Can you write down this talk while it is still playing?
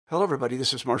Hello, everybody.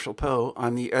 This is Marshall Poe.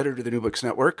 I'm the editor of the New Books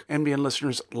Network. NBN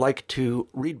listeners like to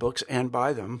read books and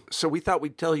buy them. So we thought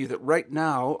we'd tell you that right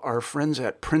now, our friends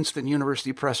at Princeton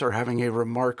University Press are having a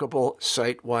remarkable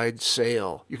site-wide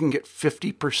sale. You can get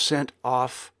 50%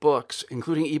 off books,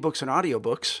 including ebooks and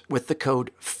audiobooks, with the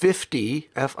code 50,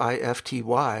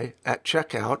 F-I-F-T-Y, at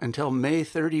checkout until May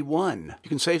 31. You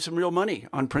can save some real money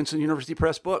on Princeton University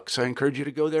Press books. I encourage you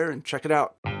to go there and check it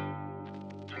out.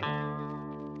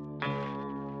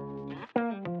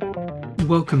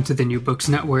 Welcome to the New Books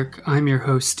Network. I'm your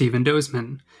host, Stephen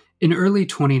Dozman. In early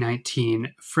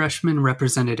 2019, freshman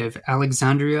Representative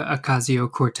Alexandria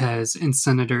Ocasio-Cortez and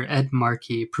Senator Ed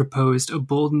Markey proposed a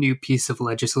bold new piece of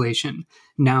legislation,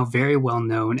 now very well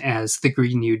known as the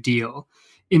Green New Deal.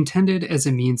 Intended as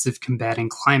a means of combating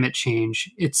climate change,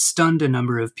 it stunned a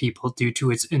number of people due to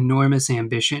its enormous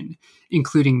ambition,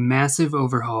 including massive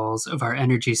overhauls of our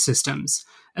energy systems,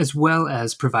 as well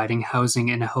as providing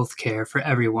housing and healthcare for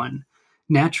everyone.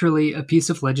 Naturally, a piece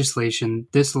of legislation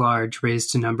this large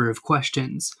raised a number of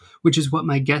questions, which is what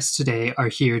my guests today are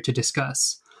here to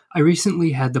discuss. I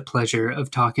recently had the pleasure of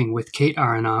talking with Kate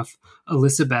Aronoff,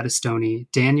 Alyssa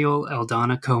Battistoni, Daniel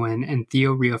Aldana Cohen, and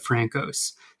Theo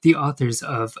Riofrancos, the authors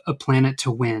of A Planet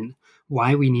to Win,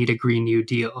 Why We Need a Green New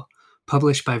Deal,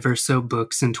 published by Verso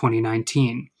Books in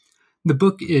 2019. The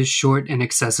book is short and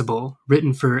accessible,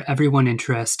 written for everyone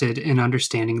interested in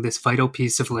understanding this vital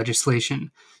piece of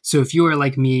legislation. So if you are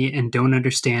like me and don't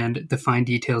understand the fine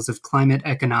details of climate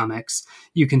economics,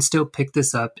 you can still pick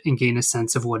this up and gain a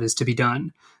sense of what is to be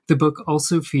done. The book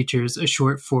also features a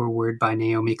short foreword by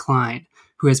Naomi Klein,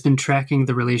 who has been tracking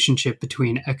the relationship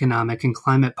between economic and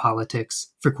climate politics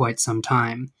for quite some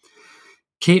time.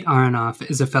 Kate Aronoff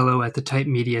is a fellow at the Type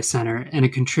Media Center and a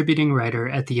contributing writer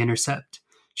at The Intercept.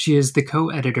 She is the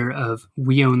co-editor of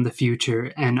We Own the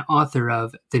Future and author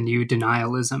of The New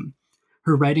Denialism.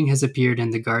 Her writing has appeared in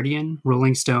The Guardian,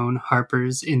 Rolling Stone,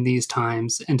 Harper's, In These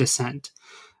Times, and Dissent.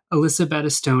 Alyssa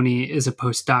Battistoni is a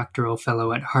postdoctoral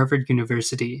fellow at Harvard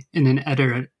University and an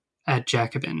editor at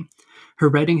Jacobin. Her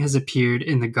writing has appeared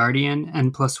in The Guardian,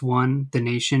 N+1, The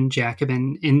Nation,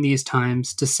 Jacobin, In These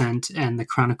Times, Dissent, and The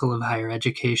Chronicle of Higher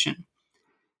Education.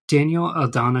 Daniel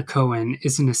Aldana Cohen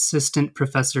is an assistant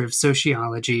professor of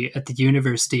sociology at the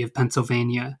University of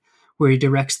Pennsylvania, where he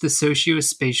directs the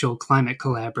Sociospatial Climate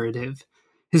Collaborative.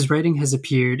 His writing has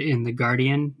appeared in The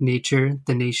Guardian, Nature,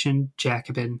 The Nation,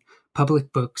 Jacobin,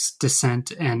 Public Books,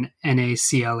 Dissent, and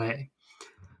NACLA.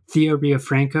 Theo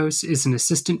Riofrancos is an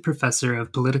assistant professor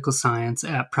of political science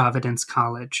at Providence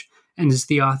College and is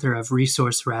the author of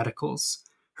Resource Radicals.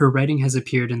 Her writing has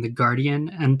appeared in The Guardian,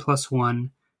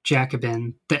 N+1,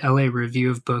 Jacobin, the LA Review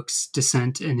of Books,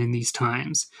 Dissent, and In These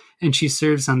Times, and she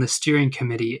serves on the steering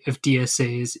committee of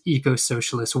DSA's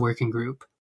Eco-Socialist Working Group.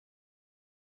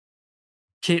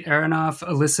 Kate Aronoff,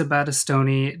 Alyssa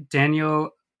Battistoni,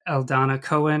 Daniel Aldana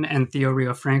Cohen, and Theo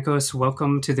Riofrancos,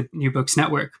 welcome to the New Books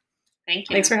Network.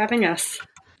 Thank you. Thanks for having us.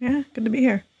 Yeah, good to be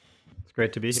here. It's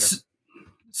great to be here.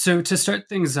 So to start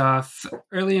things off,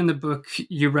 early in the book,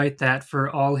 you write that for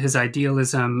all his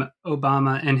idealism,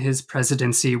 Obama and his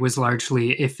presidency was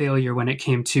largely a failure when it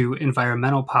came to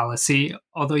environmental policy,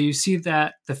 although you see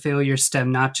that the failure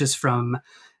stemmed not just from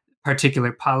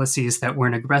particular policies that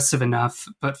weren't aggressive enough,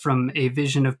 but from a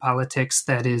vision of politics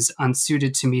that is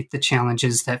unsuited to meet the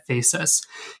challenges that face us.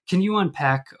 Can you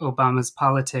unpack Obama's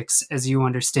politics as you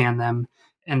understand them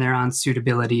and their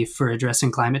unsuitability for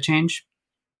addressing climate change?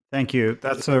 Thank you.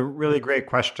 That's a really great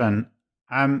question.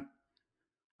 I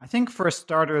think for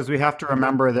starters, we have to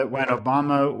remember that when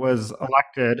Obama was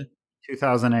elected in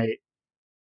 2008,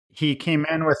 he came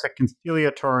in with a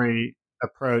conciliatory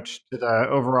approach to the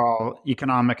overall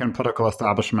economic and political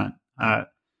establishment.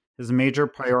 His major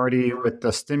priority with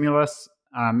the stimulus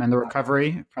and the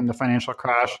recovery from the financial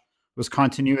crash was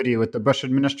continuity with the Bush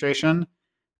administration,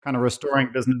 kind of restoring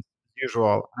business as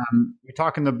usual. We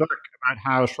talk in the book about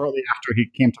how shortly after he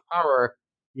came to power,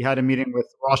 he had a meeting with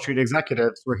Wall Street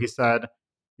executives where he said,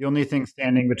 the only thing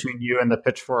standing between you and the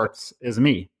pitchforks is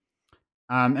me.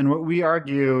 And what we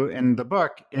argue in the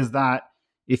book is that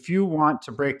if you want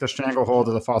to break the stranglehold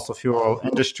of the fossil fuel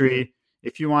industry,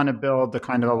 if you want to build the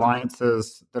kind of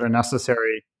alliances that are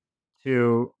necessary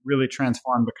to really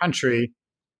transform the country,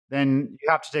 then you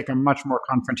have to take a much more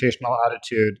confrontational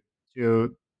attitude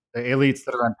to the elites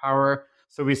that are in power.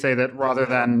 So we say that rather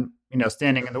than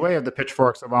standing in the way of the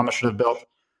pitchforks, Obama should have built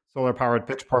solar-powered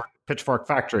pitchfork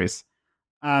factories.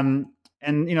 And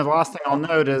the last thing I'll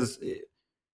note is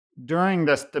during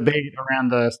this debate around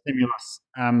the stimulus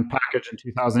package in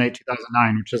 2008,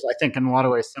 2009, which is, I think, in a lot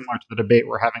of ways similar to the debate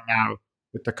we're having now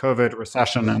with the COVID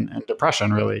recession and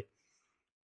depression, really,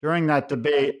 during that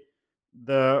debate,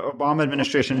 the Obama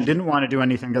administration didn't want to do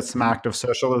anything that smacked of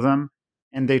socialism,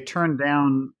 and they turned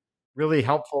down really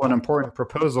helpful and important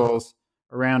proposals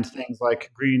around things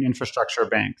like green infrastructure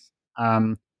banks,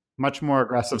 much more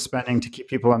aggressive spending to keep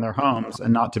people in their homes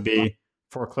and not to be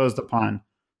foreclosed upon.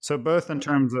 So both in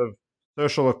terms of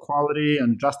social equality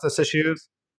and justice issues,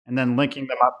 and then linking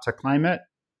them up to climate,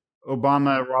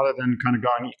 Obama, rather than kind of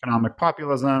going economic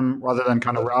populism, rather than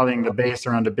kind of rallying the base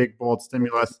around a big, bold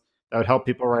stimulus that would help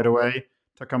people right away,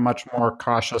 took a much more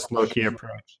cautious, low-key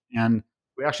approach. And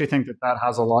we actually think that that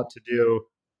has a lot to do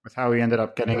with how we ended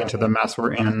up getting into the mess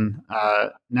we're in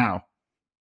now.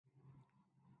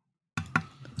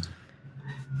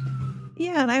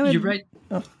 Yeah, and I would... You're right.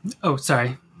 Oh,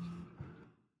 sorry.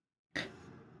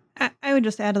 I would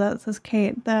just add to that, says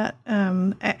Kate, that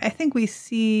I think we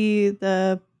see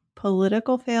the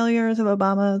political failures of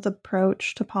Obama's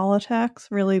approach to politics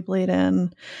really bleed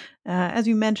in, as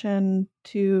you mentioned,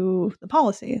 to the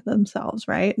policy themselves,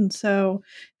 right? And so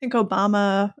I think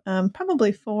Obama,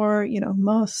 probably for,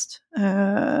 most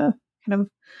kind of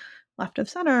left of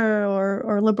center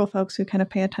or liberal folks who kind of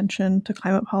pay attention to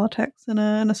climate politics in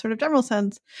a sort of general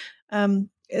sense,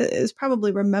 is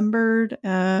probably remembered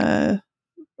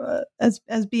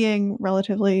as being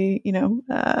relatively,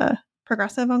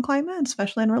 progressive on climate,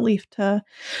 especially in relief to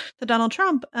Donald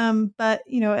Trump. But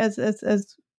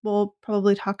as we'll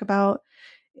probably talk about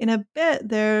in a bit,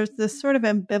 there's this sort of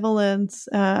ambivalence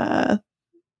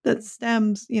that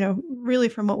stems, really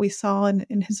from what we saw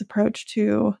in his approach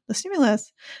to the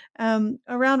stimulus,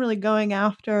 around really going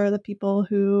after the people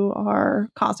who are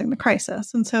causing the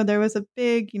crisis. And so there was a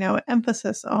big,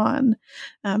 emphasis on,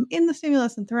 in the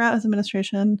stimulus and throughout his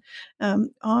administration,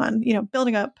 on,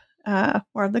 building up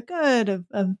more of the good of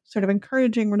sort of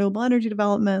encouraging renewable energy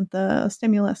development. The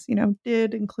stimulus,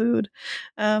 did include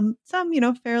some,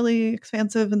 fairly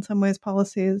expansive in some ways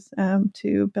policies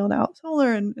to build out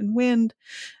solar and wind,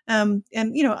 and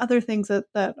other things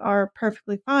that are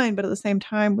perfectly fine, but at the same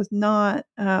time was not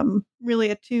really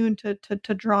attuned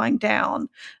to drawing down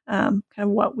kind of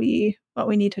what we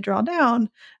need to draw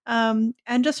down,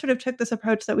 and just sort of took this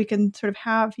approach that we can sort of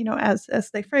have,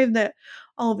 as they framed it,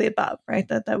 all of the above, right?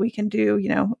 That we can do,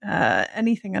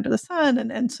 anything under the sun,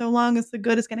 and so long as the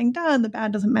good is getting done, the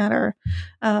bad doesn't matter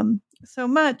so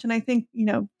much. And I think,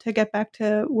 to get back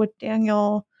to what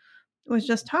Daniel was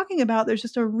just talking about, there's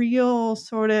just a real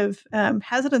sort of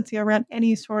hesitancy around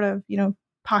any sort of,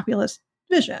 populist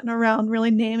vision around really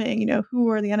naming, who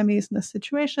are the enemies in this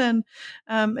situation,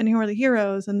 and who are the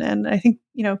heroes. And I think,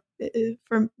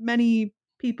 for many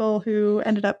people who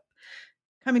ended up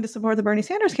coming to support the Bernie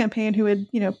Sanders campaign, who had,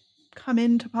 come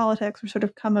into politics or sort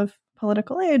of come of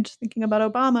political age, thinking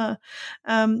about Obama,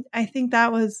 I think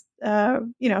that was,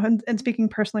 and speaking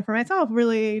personally for myself,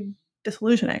 really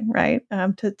disillusioning, right?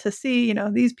 To see,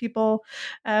 these people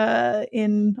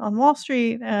on Wall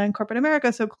Street and corporate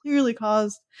America so clearly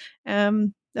caused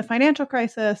the financial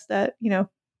crisis that,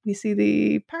 we see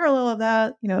the parallel of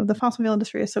that, the fossil fuel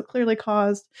industry has so clearly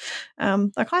caused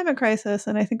the climate crisis.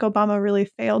 And I think Obama really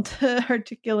failed to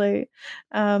articulate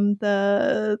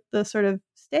the sort of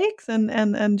stakes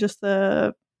and just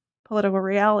the political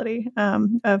reality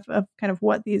of kind of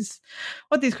what these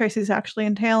crises actually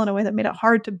entail in a way that made it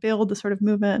hard to build the sort of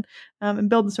movement and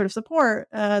build the sort of support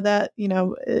that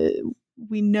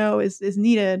we know is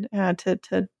needed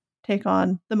to take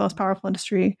on the most powerful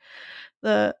industry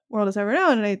the world has ever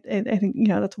known. And I think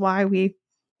that's why we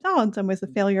saw in some ways the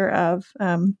failure of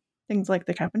things like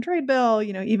the cap and trade bill.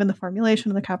 Even the formulation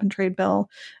of the cap and trade bill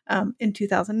in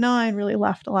 2009 really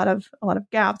left a lot of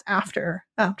gaps after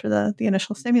the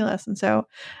initial stimulus. And so,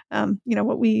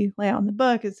 what we lay out in the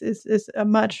book is a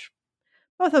much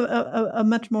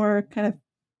more kind of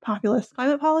populist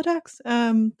climate politics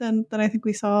than I think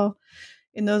we saw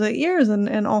in those 8 years,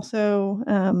 and also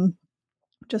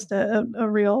just a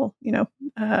real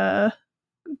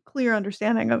clear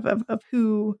understanding of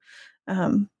who's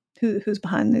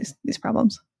behind these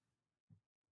problems.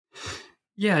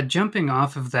 Yeah, jumping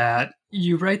off of that,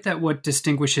 you write that what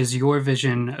distinguishes your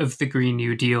vision of the Green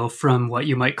New Deal from what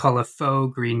you might call a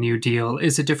faux Green New Deal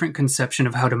is a different conception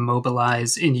of how to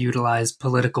mobilize and utilize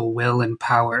political will and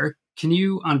power. Can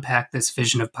you unpack this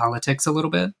vision of politics a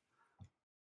little bit?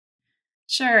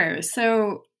 Sure.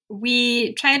 So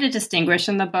we try to distinguish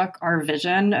in the book our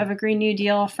vision of a Green New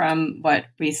Deal from what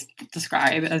we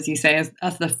describe, as you say,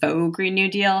 as the faux Green New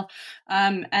Deal.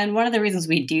 And one of the reasons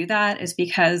we do that is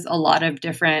because a lot of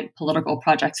different political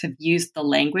projects have used the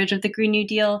language of the Green New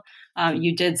Deal.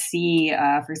 You did see,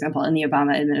 for example, in the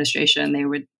Obama administration, they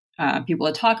would people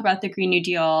would talk about the Green New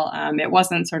Deal. It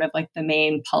wasn't sort of like the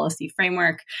main policy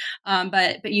framework,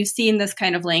 but you've seen this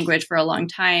kind of language for a long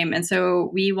time. And so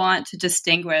we want to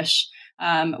distinguish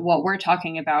what we're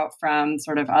talking about from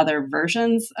sort of other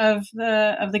versions of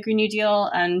the Green New Deal.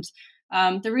 And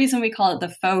the reason we call it the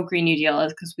faux Green New Deal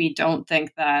is because we don't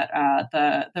think that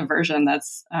the version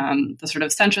that's the sort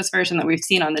of centrist version that we've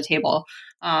seen on the table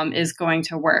is going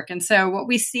to work. And so what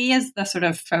we see as the sort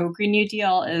of faux Green New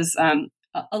Deal is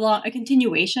a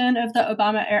continuation of the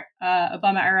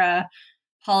Obama era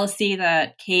policy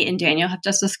that Kate and Daniel have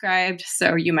just described.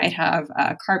 So you might have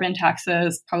carbon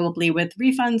taxes, probably with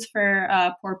refunds for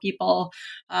poor people,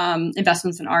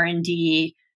 investments in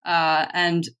R&D,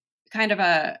 and kind of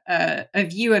a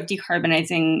view of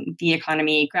decarbonizing the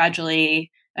economy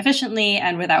gradually, efficiently,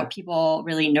 and without people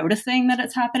really noticing that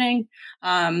it's happening.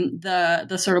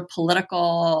 The sort of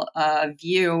political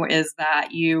view is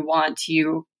that you want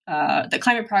to the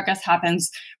climate progress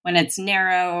happens when it's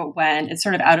narrow, when it's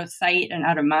sort of out of sight and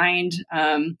out of mind,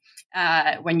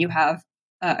 when you have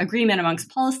agreement amongst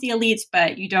policy elites,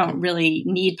 but you don't really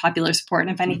need popular support.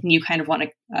 And if anything, you kind of want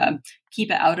to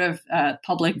keep it out of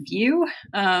public view.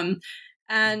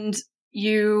 And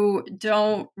you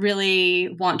don't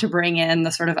really want to bring in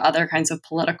the sort of other kinds of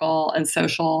political and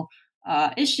social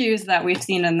issues that we've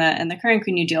seen in the current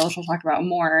Green New Deal, which we'll talk about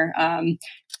more.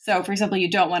 So, for example, you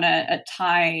don't want to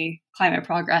tie climate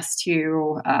progress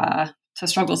to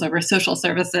struggles over social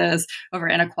services, over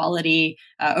inequality,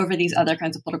 over these other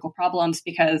kinds of political problems,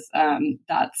 because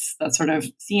that's sort of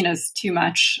seen as too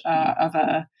much of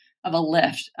a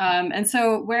lift. And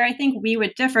so, where I think we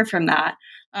would differ from that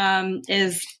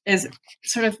is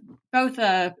sort of both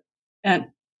a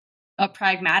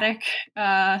pragmatic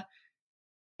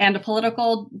and a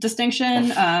political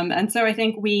distinction. And so I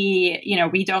think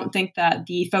we don't think that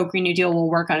the faux Green New Deal will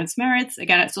work on its merits.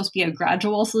 Again, it's supposed to be a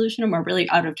gradual solution, and we're really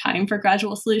out of time for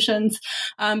gradual solutions.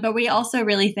 But we also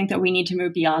really think that we need to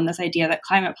move beyond this idea that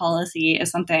climate policy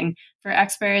is something for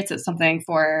experts. It's something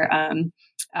for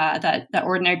that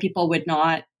ordinary people would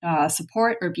not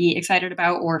support or be excited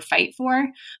about or fight for,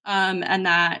 and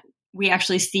that we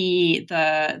actually see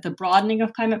the broadening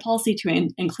of climate policy to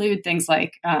include things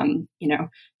like,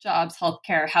 jobs,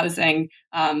 healthcare, housing,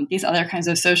 these other kinds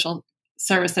of social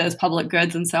services, public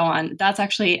goods, and so on. That's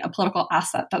actually a political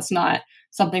asset. That's not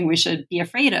something we should be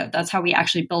afraid of. That's how we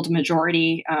actually build a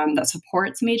majority that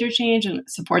supports major change and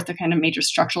supports the kind of major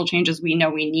structural changes we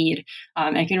know we need,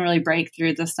 and can really break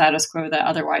through the status quo that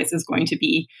otherwise is going to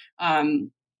be,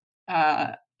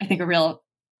 I think,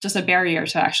 just a barrier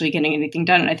to actually getting anything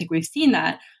done. And I think we've seen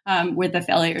that with the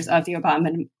failures of the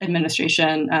Obama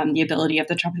administration, the ability of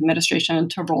the Trump administration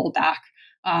to roll back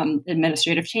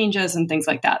administrative changes and things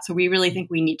like that. So we really think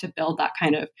we need to build that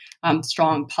kind of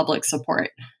strong public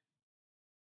support.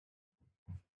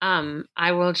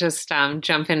 I will just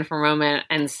jump in for a moment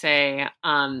and say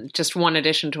just one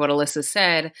addition to what Alyssa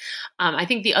said. I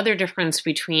think the other difference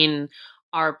between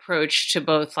our approach to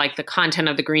both like the content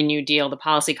of the Green New Deal, the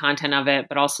policy content of it,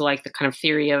 but also like the kind of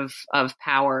theory of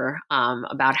power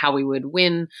about how we would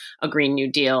win a Green New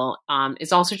Deal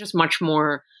is also just much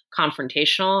more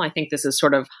confrontational. I think this is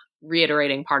sort of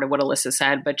reiterating part of what Alyssa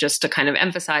said, but just to kind of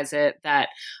emphasize it, that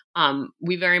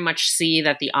we very much see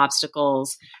that the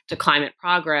obstacles to climate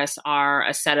progress are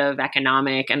a set of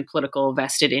economic and political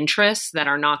vested interests that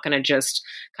are not going to just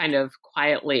kind of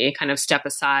quietly kind of step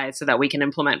aside so that we can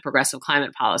implement progressive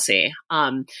climate policy.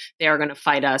 They are going to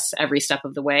fight us every step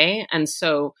of the way. And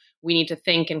so we need to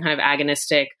think in kind of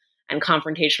agonistic and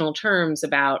confrontational terms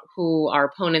about who our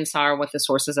opponents are, what the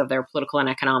sources of their political and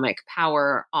economic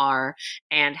power are,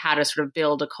 and how to sort of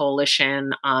build a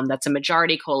coalition that's a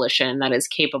majority coalition that is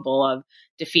capable of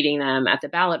defeating them at the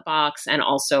ballot box, and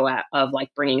also of like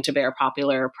bringing to bear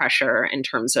popular pressure in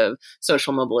terms of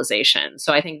social mobilization.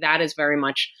 So I think that is very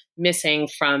much missing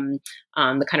from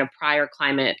the kind of prior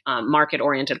climate,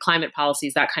 market-oriented climate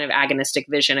policies, that kind of agonistic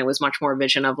vision. It was much more a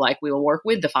vision of like, we will work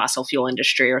with the fossil fuel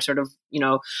industry or sort of,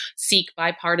 seek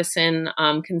bipartisan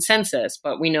consensus.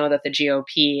 But we know that the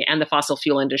GOP and the fossil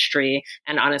fuel industry,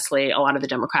 and honestly, a lot of the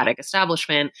Democratic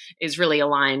establishment, is really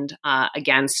aligned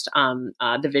against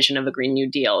the vision of a Green New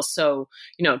Deal. So,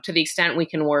 to the extent we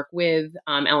can work with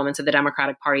elements of the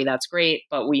Democratic Party, that's great.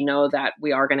 But we know that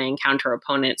we are going to encounter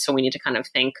opponents. So we need to kind of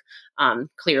think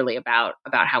clearly about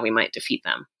how we might defeat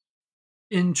them.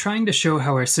 In trying to show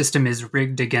how our system is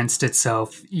rigged against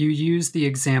itself, you use the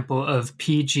example of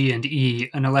PG&E,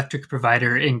 an electric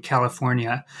provider in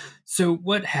California. So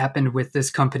what happened with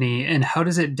this company, and how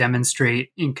does it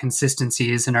demonstrate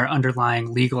inconsistencies in our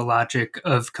underlying legal logic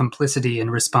of complicity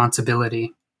and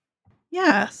responsibility?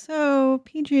 Yeah, so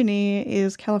PG&E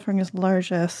is California's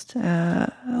largest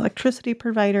electricity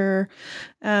provider,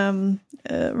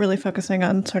 really focusing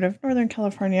on sort of Northern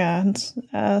California and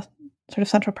sort of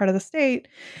central part of the state.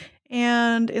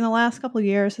 And in the last couple of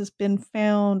years has been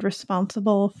found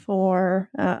responsible for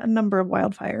a number of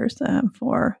wildfires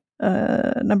for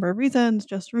a number of reasons.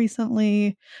 Just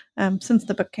recently, since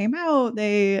the book came out,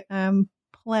 they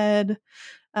pled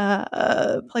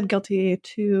guilty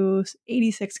to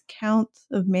 86 counts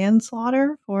of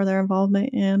manslaughter for their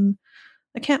involvement in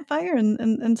a campfire.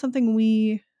 And something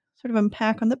we sort of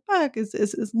unpack on the book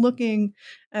is looking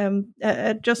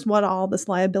at just what all this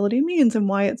liability means and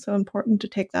why it's so important to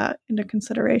take that into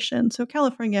consideration. So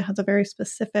California has a very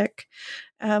specific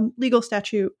legal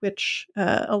statute which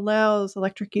allows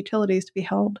electric utilities to be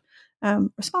held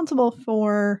responsible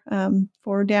for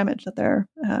damage that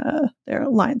their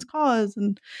lines cause,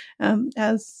 and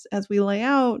as we lay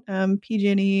out,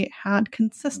 PG&E had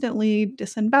consistently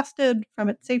disinvested from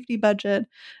its safety budget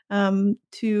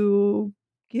to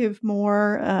give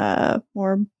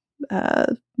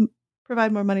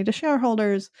provide more money to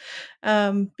shareholders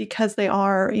because they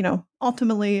are,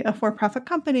 ultimately a for-profit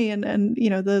company, and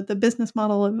the business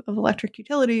model of electric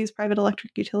utilities, private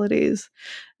electric utilities,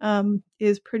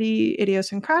 is pretty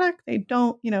idiosyncratic. They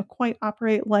don't, quite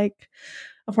operate like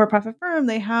a for-profit firm.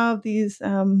 They have these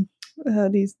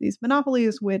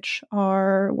monopolies which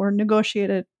were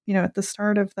negotiated, at the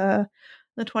start of the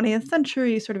 20th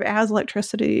century, sort of as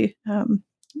electricity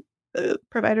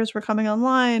providers were coming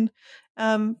online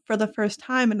for the first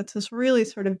time, and it's this really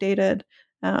sort of dated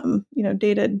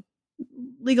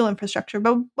legal infrastructure.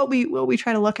 But what we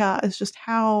try to look at is just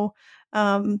how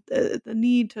the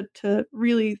need to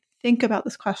really think about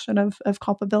this question of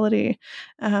culpability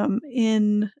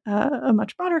in a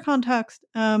much broader context,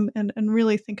 and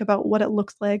really think about what it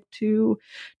looks like to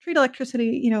treat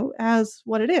electricity, as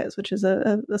what it is, which is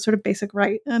a sort of basic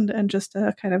right and just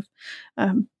a kind of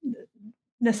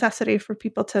necessity for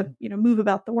people to move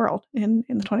about the world in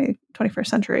the 21st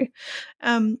century.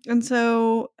 And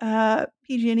so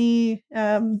PG&E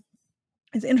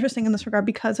is interesting in this regard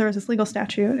because there is this legal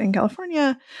statute in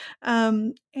California,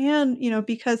 and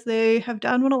because they have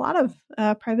done what a lot of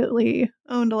privately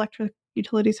owned electric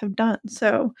utilities have done.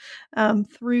 So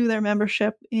through their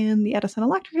membership in the Edison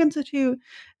Electric Institute,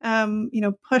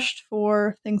 pushed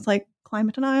for things like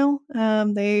climate denial.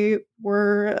 They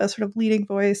were a sort of leading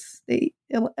voice. The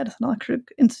Edison Electric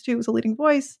Institute was a leading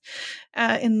voice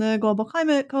in the Global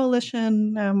Climate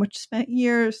Coalition, which spent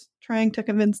years trying to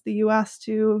convince the U.S.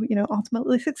 to,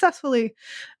 ultimately successfully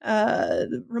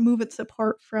remove its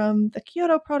support from the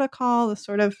Kyoto Protocol, the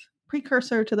sort of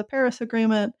precursor to the Paris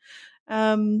Agreement,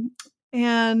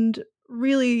 and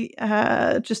really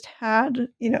just has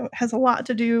a lot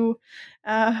to do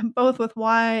both with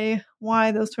why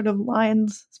those sort of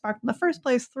lines sparked in the first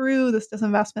place, through this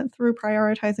disinvestment, through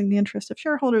prioritizing the interest of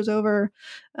shareholders over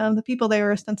the people they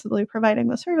were ostensibly providing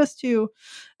the service to,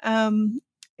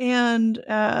 and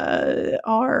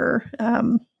are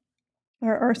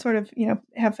sort of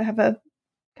have a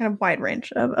kind of wide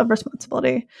range of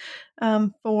responsibility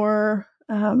for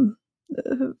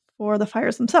the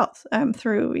fires themselves,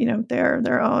 through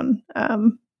their own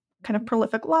kind of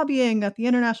prolific lobbying at the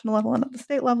international level and at the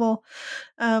state level,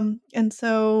 and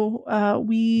so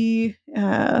we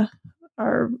are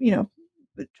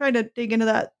trying to dig into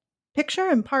that picture,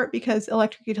 in part because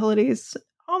electric utilities,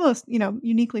 almost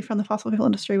uniquely from the fossil fuel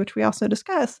industry, which we also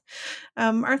discuss,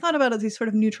 are thought about as these sort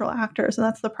of neutral actors, and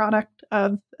that's the product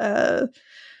of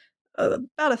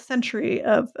about a century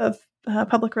of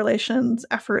public relations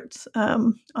efforts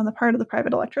on the part of the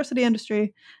private electricity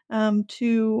industry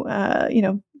to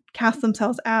cast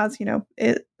themselves as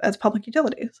as public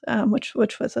utilities, which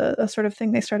was a sort of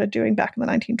thing they started doing back in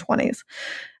the 1920s.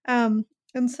 And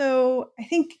so I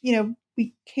think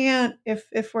we can't,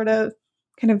 if we're to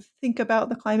kind of think about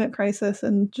the climate crisis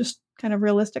in just kind of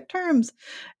realistic terms,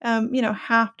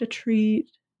 have to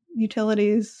treat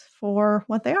utilities for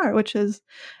what they are, which is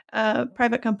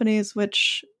private companies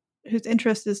whose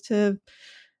interest is to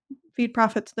feed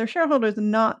profit to their shareholders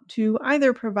and not to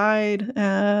either provide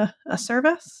a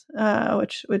service,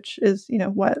 which is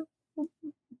what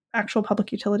actual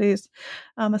public utilities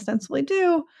ostensibly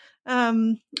do,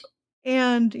 and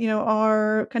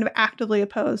are kind of actively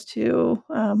opposed to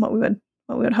what we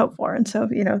would hope for. And so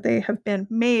they have been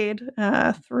made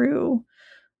through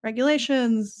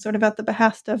regulations, sort of at the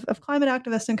behest of climate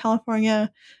activists in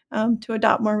California, to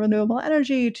adopt more renewable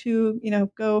energy, to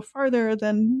go farther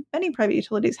than many private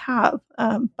utilities have.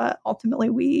 But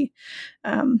ultimately, we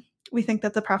think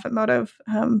that the profit motive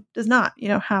does not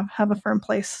have a firm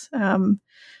place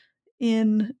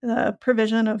in the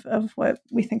provision of what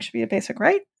we think should be a basic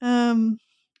right. And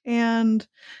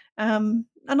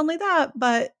not only that,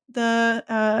 but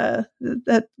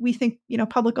that we think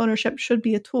public ownership should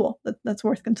be a tool that's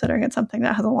worth considering. It's something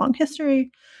that has a long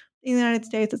history in the United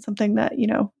States. It's something that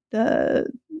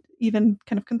the even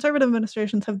kind of conservative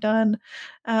administrations have done,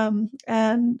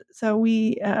 and so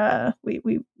we want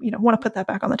to put that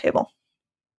back on the table.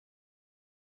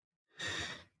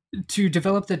 To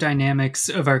develop the dynamics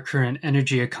of our current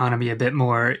energy economy a bit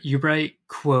more, you write,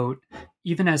 quote,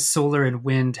 "Even as solar and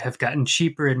wind have gotten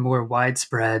cheaper and more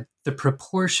widespread, the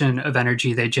proportion of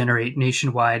energy they generate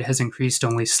nationwide has increased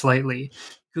only slightly.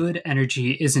 Good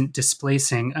energy isn't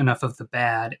displacing enough of the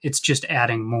bad, it's just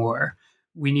adding more.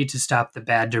 We need to stop the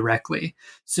bad directly."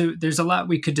 So there's a lot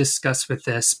we could discuss with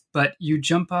this, but you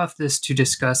jump off this to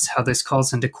discuss how this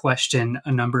calls into question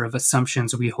a number of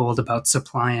assumptions we hold about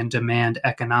supply and demand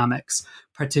economics,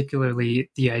 particularly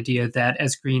the idea that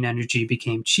as green energy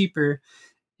became cheaper,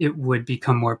 it would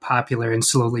become more popular and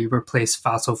slowly replace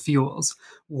fossil fuels.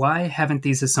 Why haven't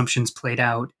these assumptions played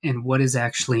out, and what is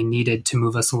actually needed to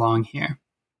move us along here?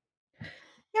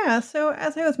 Yeah, so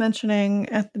as I was mentioning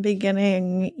at the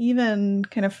beginning, even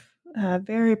kind of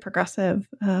very progressive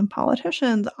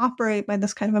politicians operate by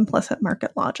this kind of implicit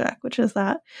market logic, which is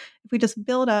that if we just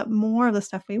build up more of the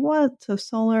stuff we want, so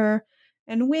solar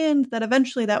and wind, that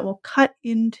eventually that will cut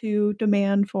into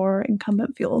demand for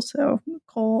incumbent fuels, so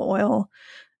coal, oil,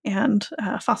 and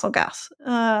fossil gas,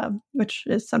 which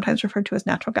is sometimes referred to as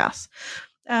natural gas.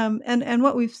 And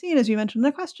what we've seen, as you mentioned in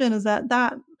the question, is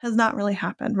that has not really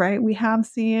happened, right? We have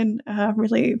seen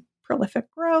really prolific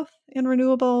growth in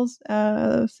renewables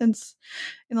since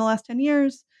in the last 10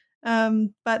 years,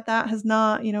 but that has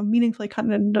not, meaningfully cut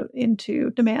into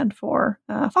demand for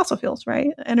fossil fuels, right?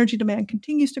 Energy demand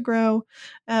continues to grow,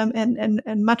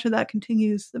 and much of that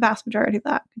continues, the vast majority of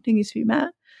that continues to be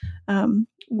met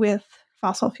with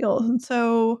fossil fuels. And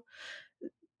so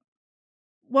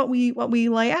what we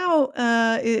lay out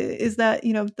is that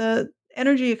the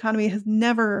energy economy has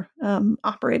never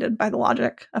operated by the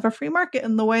logic of a free market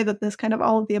in the way that this kind of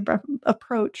all of the above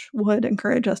approach would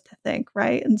encourage us to think,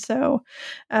 right? And so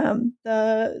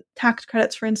the tax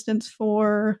credits, for instance,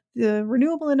 for the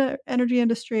renewable energy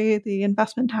industry, the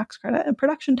investment tax credit and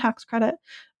production tax credit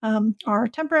are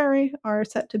temporary, are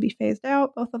set to be phased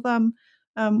out, both of them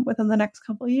within the next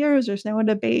couple of years. There's now a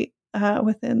debate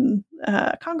within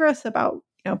Congress about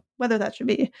whether that should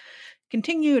be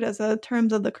continued as a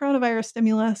terms of the coronavirus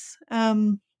stimulus.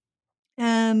 And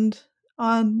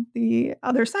on the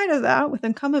other side of that, with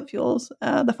incumbent fuels,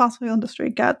 the fossil fuel industry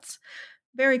gets,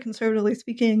 very conservatively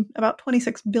speaking, about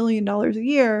 $26 billion a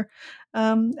year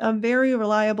of very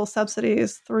reliable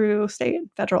subsidies through state and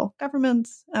federal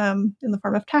governments in the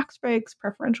form of tax breaks,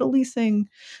 preferential leasing,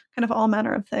 kind of all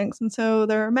manner of things. And so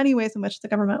there are many ways in which the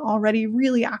government already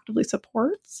really actively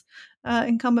supports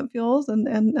incumbent fuels and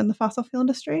the fossil fuel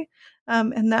industry.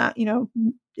 And that,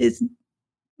 is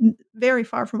very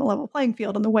far from a level playing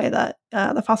field in the way that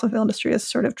the fossil fuel industry has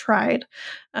sort of tried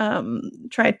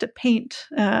to paint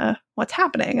what's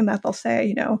happening, and that they'll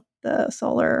say, the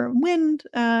solar and wind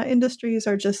industries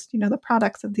are just, the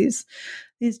products of these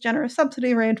generous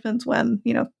subsidy arrangements, when,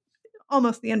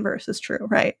 almost the inverse is true,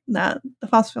 right? That the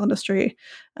fossil fuel industry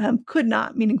could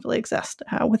not meaningfully exist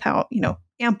without,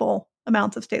 ample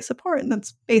amounts of state support. And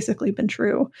that's basically been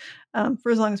true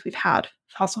for as long as we've had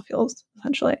fossil fuels,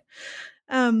 essentially.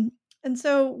 And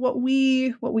so what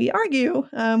we argue,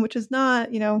 which is not,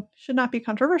 should not be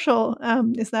controversial,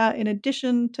 is that in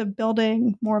addition to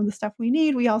building more of the stuff we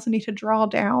need, we also need to draw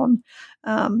down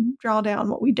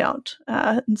what we don't.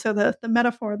 And so the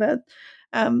metaphor that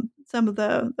some of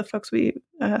the folks we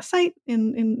cite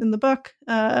in the book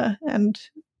and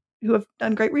who have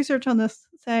done great research on this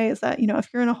say is that, if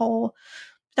you're in a hole,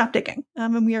 stop digging.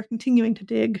 And we are continuing to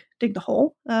dig the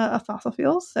hole of fossil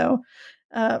fuels. So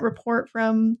a report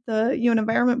from the UN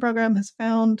Environment Program has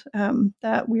found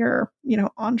that we're,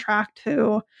 on track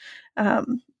to,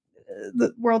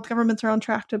 the world governments are on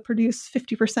track to produce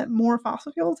 50% more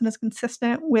fossil fuels, and is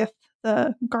consistent with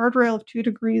the guardrail of 2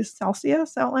 degrees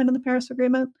Celsius outlined in the Paris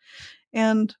Agreement,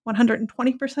 and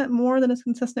 120% more than is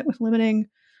consistent with limiting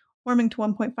warming to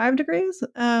 1.5 degrees.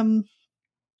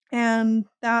 And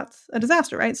that's a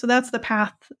disaster, right? So that's the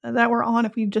path that we're on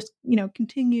if we just,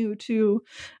 continue to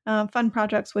fund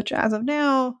projects, which as of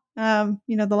now, the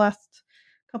last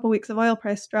couple weeks of oil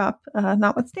price drop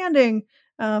notwithstanding,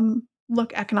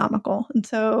 look economical. And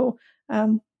so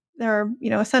there are,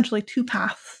 essentially 2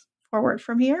 paths forward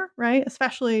from here, right?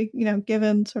 Especially,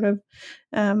 given sort of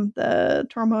the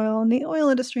turmoil in the oil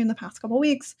industry in the past couple of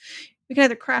weeks. we can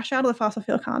either crash out of the fossil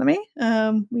fuel economy,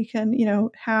 we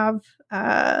can, have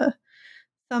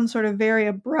some sort of very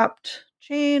abrupt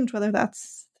change, whether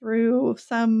that's through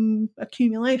some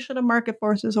accumulation of market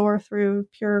forces or through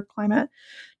pure climate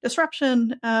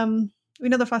disruption. We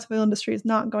know the fossil fuel industry is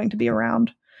not going to be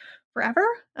around forever.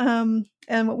 And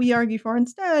what we argue for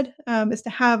instead is to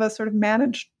have a sort of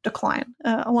managed decline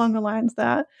along the lines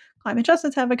that climate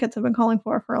justice advocates have been calling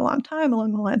for a long time,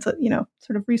 along the lines that,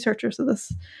 sort of researchers of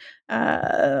this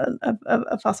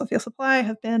of fossil fuel supply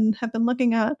have been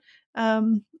looking at.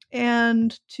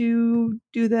 And to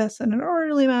do this in an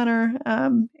orderly manner,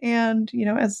 and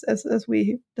as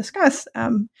we discuss,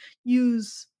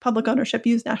 use public ownership,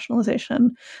 use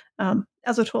nationalization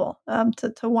as a tool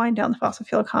to wind down the fossil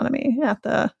fuel economy at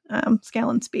the scale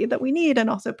and speed that we need, and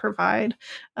also provide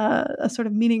a sort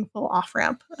of meaningful off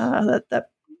ramp that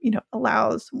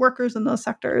allows workers in those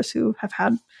sectors who have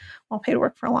had well-paid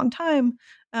work for a long time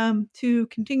to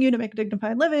continue to make a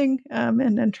dignified living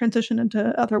and then transition into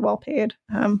other well-paid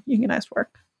unionized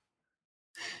work.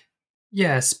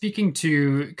 Yeah, speaking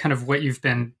to kind of what you've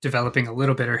been developing a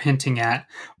little bit or hinting at,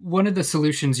 one of the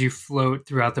solutions you float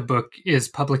throughout the book is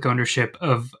public ownership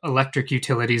of electric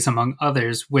utilities, among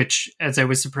others, which, as I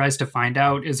was surprised to find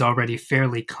out, is already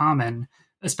fairly common,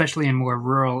 especially in more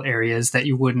rural areas that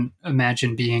you wouldn't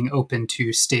imagine being open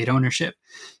to state ownership.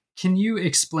 Can you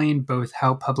explain both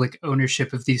how public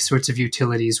ownership of these sorts of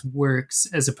utilities works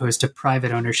as opposed to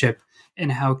private ownership, and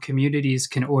how communities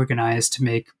can organize to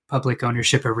make public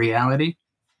ownership a reality?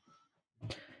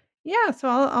 Yeah, so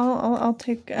I'll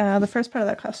take the first part of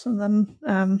that question, then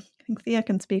I think Thea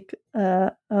can speak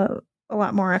a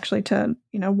lot more actually to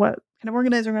what kind of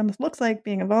organizing around this looks like,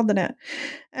 being involved in it.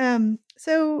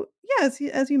 So yeah,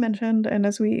 as you mentioned, and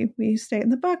as we state in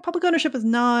the book, public ownership is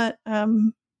not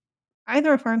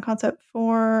either a foreign concept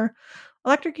for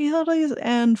electric utilities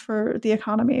and for the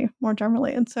economy more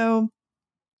generally. And so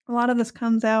a lot of this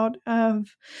comes out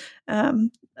of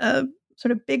a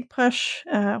sort of big push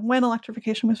when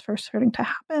electrification was first starting to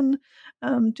happen,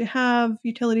 to have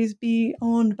utilities be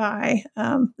owned by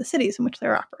the cities in which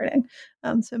they're operating.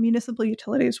 So municipal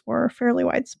utilities were fairly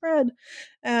widespread,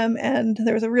 and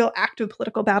there was a real active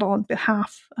political battle on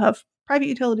behalf of private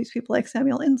utilities, people like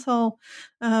Samuel Insull,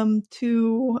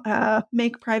 to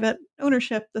make private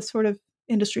ownership the sort of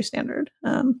industry standard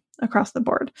across the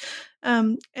board.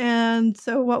 And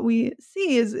so what we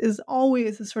see is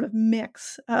always a sort of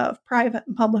mix of private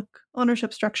and public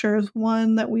ownership structures.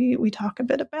 One that we talk a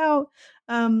bit about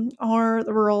are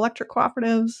the rural electric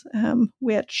cooperatives,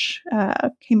 which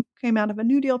came out of a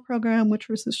New Deal program, which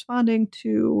was responding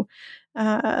to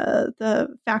the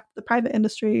fact that the private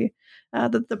industry,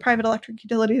 the private electric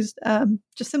utilities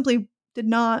just simply did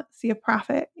not see a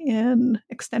profit in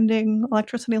extending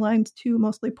electricity lines to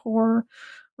mostly poor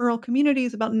rural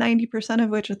communities, about 90% of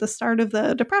which at the start of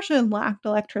the Depression lacked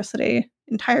electricity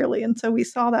entirely. And so we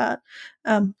saw that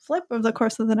flip over the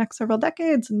course of the next several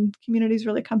decades, and communities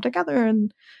really come together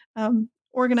and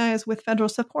organize with federal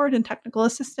support and technical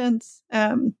assistance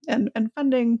and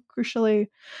funding, crucially,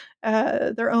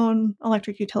 their own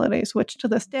electric utilities, which to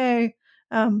this day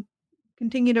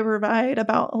continue to provide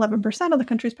about 11% of the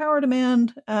country's power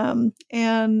demand,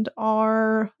 and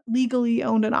are legally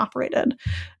owned and operated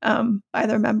by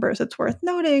their members. It's worth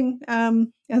noting,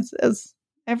 as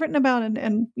I've written about,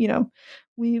 and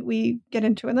we get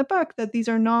into in the book, that these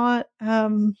are not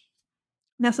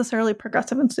necessarily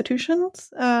progressive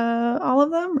institutions, all of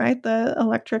them, right? The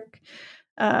electric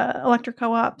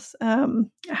co-ops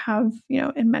have,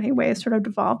 in many ways sort of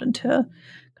devolved into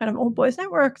kind of old boys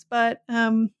networks, but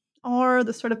are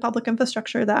the sort of public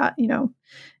infrastructure that,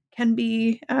 can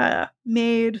be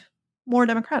made more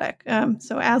democratic.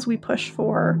 So as we push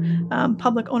for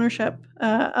public ownership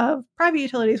of private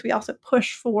utilities, we also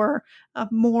push for a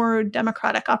more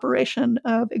democratic operation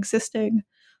of existing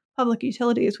public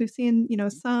utilities. We've seen,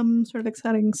 some sort of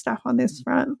exciting stuff on this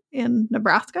front in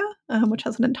Nebraska, which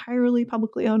has an entirely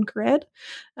publicly owned grid,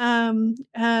 and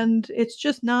it's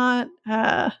just not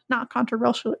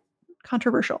controversial.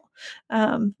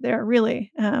 They're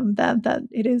really that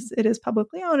it is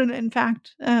publicly owned, and in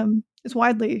fact is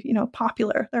widely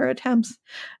popular. There are attempts,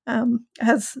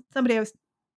 as somebody I was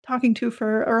talking to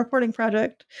for a reporting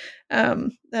project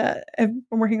that I've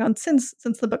been working on since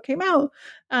the book came out,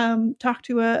 talked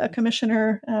to a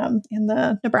commissioner in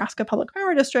the Nebraska Public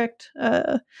Power District,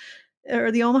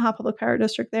 or the Omaha Public Power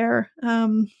District there.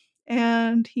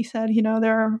 And he said,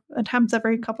 there are attempts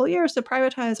every couple of years to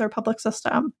privatize our public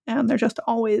system, and they're just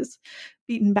always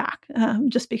beaten back,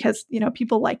 just because,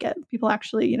 people like it. People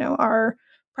actually, are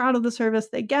proud of the service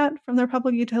they get from their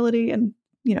public utility, and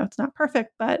it's not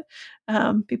perfect, but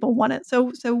people want it.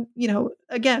 So,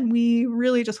 again, we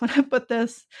really just want to put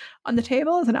this on the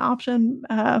table as an option,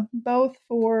 both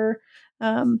for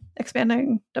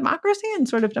expanding democracy and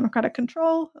sort of democratic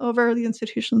control over the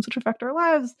institutions which affect our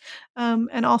lives,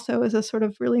 and also as a sort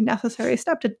of really necessary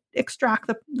step to extract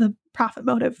the profit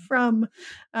motive from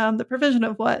the provision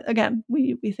of what, again,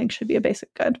 we think should be a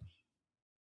basic good.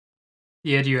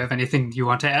 Yeah, do you have anything you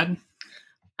want to add?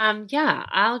 Yeah,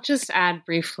 I'll just add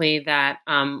briefly that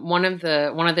one of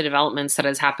the developments that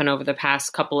has happened over the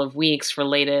past couple of weeks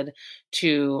related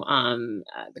to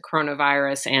the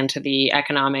coronavirus and to the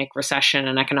economic recession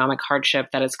and economic hardship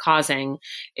that it's causing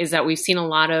is that we've seen a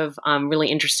lot of really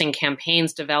interesting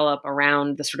campaigns develop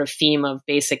around the sort of theme of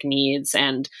basic needs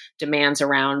and demands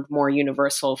around more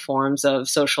universal forms of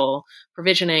social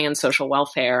provisioning and social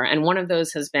welfare. And one of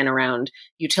those has been around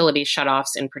utility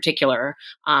shutoffs in particular.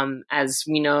 As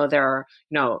we know, there are,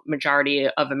 majority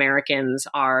of Americans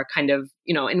are kind of,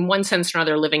 in one sense or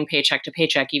another, living paycheck to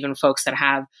paycheck, even folks that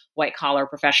have white collar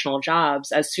professional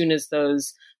jobs. As soon as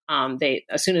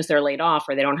they're laid off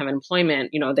or they don't have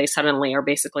employment, they suddenly are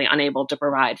basically unable to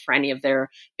provide for any of their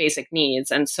basic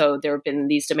needs. And so there have been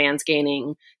these demands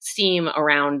gaining steam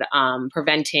around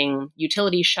preventing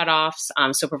utility shutoffs,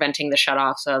 so preventing the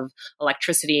shutoffs of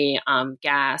electricity,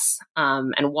 gas,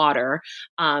 and water.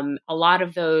 A lot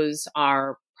of those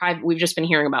are private. We've just been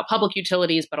hearing about public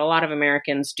utilities, but a lot of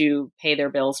Americans do pay their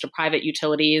bills to private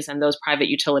utilities, and those private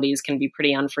utilities can be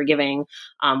pretty unforgiving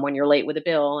when you're late with a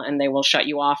bill, and they will shut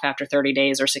you off after 30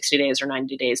 days or 60 days or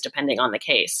 90 days, depending on the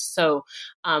case. So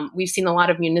we've seen a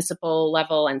lot of municipal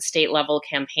level and state level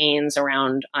campaigns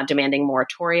around demanding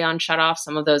moratoria on shutoffs.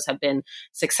 Some of those have been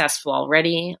successful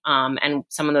already, and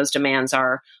some of those demands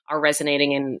are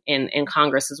resonating in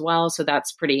Congress as well. So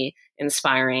that's pretty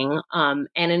inspiring. And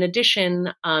in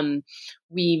addition,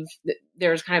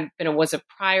 there's kind of was a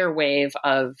prior wave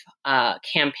of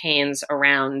campaigns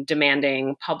around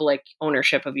demanding public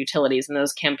ownership of utilities, and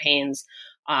those campaigns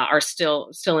are still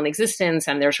in existence,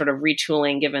 and they're sort of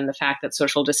retooling given the fact that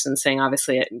social distancing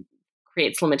obviously it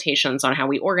creates limitations on how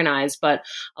we organize. But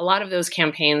a lot of those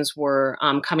campaigns were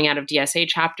coming out of DSA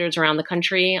chapters around the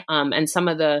country, and some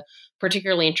of the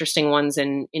particularly interesting ones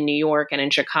in New York and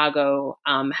in Chicago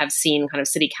have seen kind of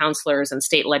city councilors and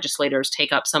state legislators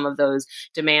take up some of those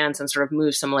demands and sort of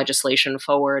move some legislation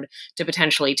forward to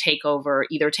potentially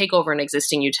either take over an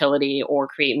existing utility or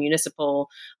create municipal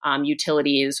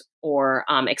utilities or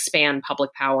expand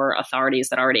public power authorities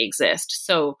that already exist.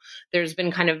 So there's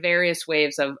been kind of various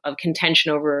waves of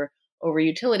contention over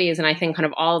utilities. And I think kind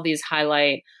of all of these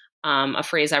highlight a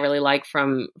phrase I really like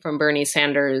from Bernie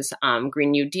Sanders'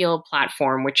 Green New Deal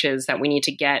platform, which is that we need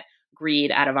to get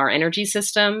greed out of our energy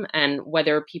system. And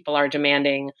whether people are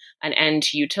demanding an end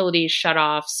to utility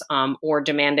shutoffs or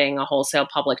demanding a wholesale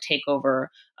public takeover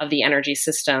of the energy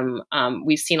system,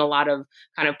 we've seen a lot of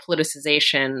kind of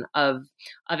politicization of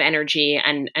energy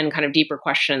and kind of deeper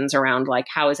questions around like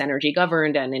how is energy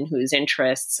governed and in whose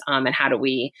interests, and how do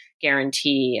we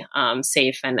guarantee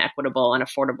safe and equitable and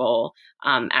affordable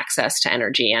access to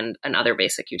energy and other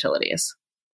basic utilities.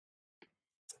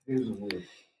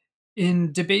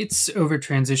 In debates over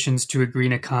transitions to a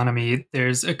green economy,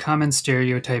 there's a common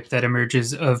stereotype that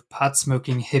emerges of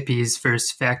pot-smoking hippies versus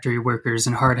factory workers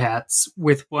in hard hats,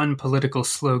 with one political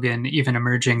slogan even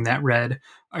emerging that read,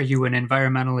 "Are you an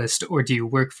environmentalist or do you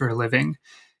work for a living?"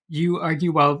 You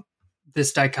argue while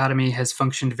this dichotomy has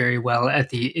functioned very well at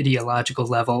the ideological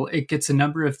level, it gets a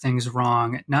number of things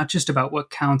wrong, not just about what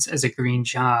counts as a green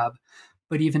job,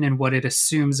 but even in what it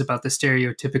assumes about the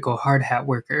stereotypical hard hat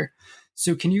worker.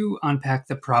 So can you unpack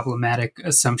the problematic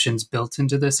assumptions built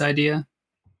into this idea?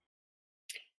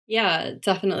 Yeah,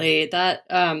 definitely. That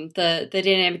the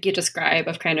dynamic you describe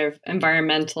of kind of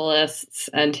environmentalists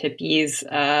and hippies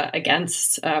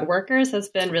against workers has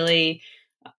been really,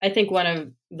 I think, one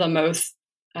of the most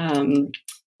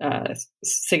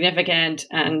significant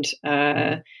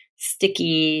and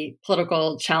sticky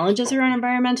political challenges around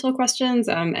environmental questions.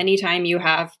 Anytime you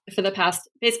have, for the past,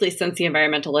 basically since the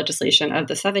environmental legislation of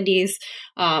the 70s,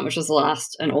 which was the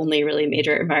last and only really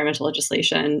major environmental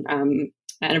legislation and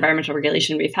environmental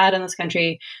regulation we've had in this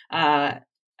country,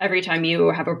 every time you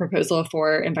have a proposal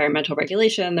for environmental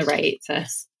regulation, the right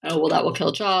says, oh, well, that will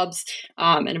kill jobs.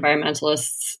 And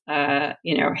environmentalists,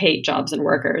 hate jobs and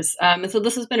workers. And so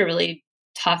this has been a really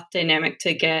tough dynamic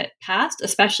to get past,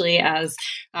 especially as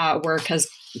work has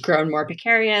grown more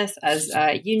precarious, as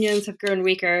unions have grown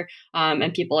weaker,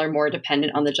 and people are more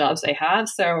dependent on the jobs they have.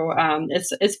 So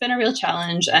it's been a real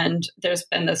challenge, and there's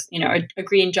been this, a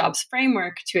green jobs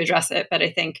framework to address it. But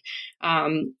I think,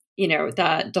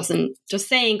 that doesn't, just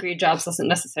saying green jobs doesn't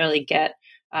necessarily get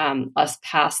us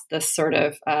past this sort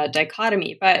of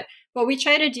dichotomy. But what we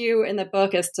try to do in the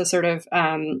book is to sort of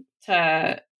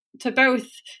to both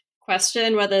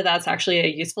question whether that's actually a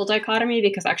useful dichotomy,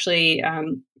 because actually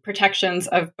protections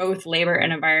of both labor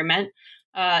and environment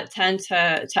tend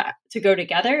to go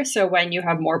together. So when you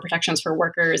have more protections for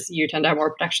workers, you tend to have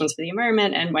more protections for the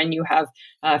environment, and when you have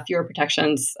fewer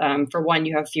protections for one,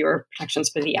 you have fewer protections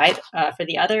for the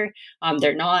other.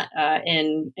 They're not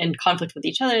in conflict with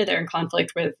each other. They're in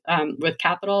conflict with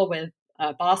capital, with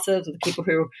bosses, with people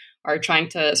who are trying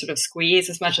to sort of squeeze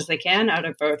as much as they can out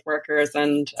of both workers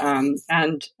and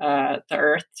the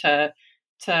earth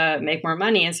to make more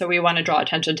money. And so we want to draw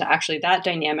attention to actually that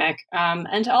dynamic,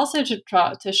 and to also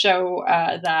to show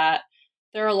that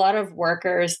there are a lot of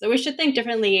workers that we should think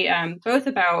differently, both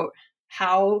about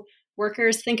how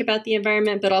workers think about the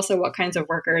environment, but also what kinds of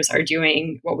workers are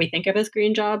doing what we think of as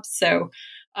green jobs. So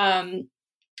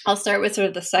I'll start with sort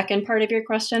of the second part of your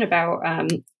question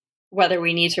about whether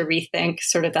we need to rethink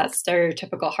sort of that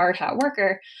stereotypical hard hat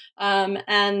worker.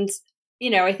 And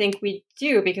I think we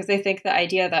do, because I think the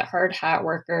idea that hard hat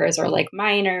workers or like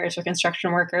miners or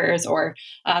construction workers, or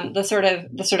the sort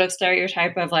of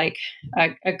stereotype of like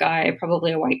a guy,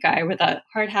 probably a white guy with a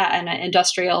hard hat and an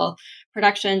industrial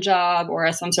production job, or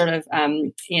some sort of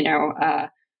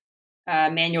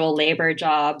manual labor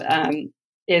job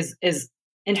is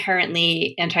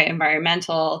inherently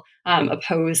anti-environmental,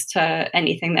 opposed to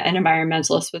anything that an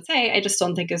environmentalist would say. I just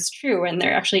don't think is true. And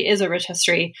there actually is a rich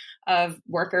history of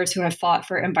workers who have fought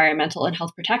for environmental and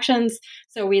health protections.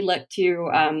 So we look to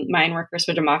Mine Workers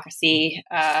for Democracy,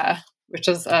 which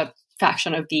is a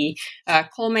faction of the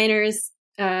coal miners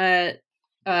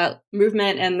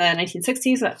movement in the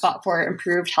 1960s that fought for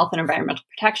improved health and environmental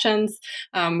protections.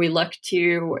 We look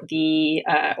to the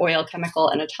Oil, Chemical,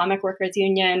 and Atomic Workers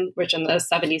Union, which in the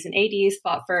 70s and 80s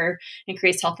fought for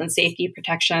increased health and safety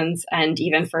protections, and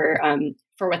even for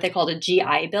what they called a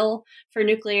GI Bill for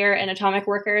nuclear and atomic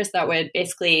workers that would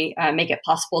basically make it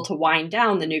possible to wind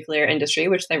down the nuclear industry,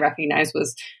 which they recognized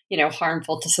was,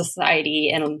 harmful to society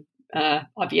in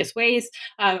obvious ways,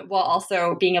 while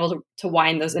also being able to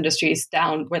wind those industries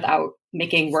down without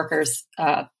making workers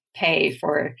pay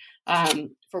for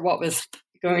what was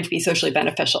going to be socially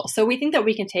beneficial. So we think that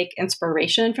we can take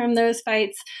inspiration from those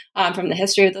fights, from the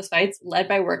history of those fights led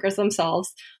by workers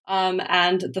themselves,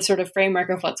 and the sort of framework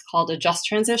of what's called a just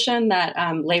transition that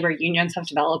labor unions have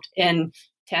developed in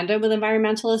tandem with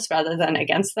environmentalists rather than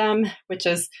against them, which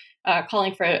is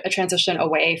calling for a transition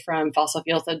away from fossil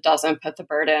fuels that doesn't put the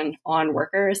burden on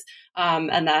workers,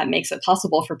 and that makes it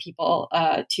possible for people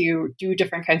to do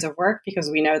different kinds of work,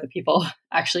 because we know that people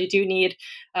actually do need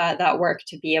that work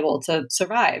to be able to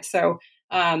survive. So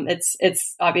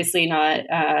it's obviously not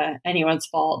anyone's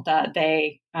fault that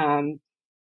they want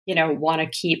to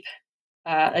keep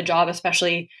a job,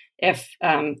 especially if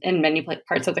in many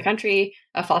parts of the country,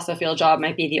 a fossil fuel job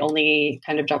might be the only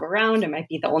kind of job around. It might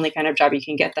be the only kind of job you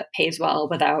can get that pays well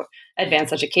without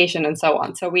advanced education and so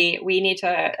on. So we need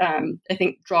to, I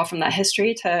think, draw from that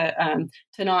history to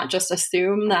not just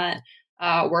assume that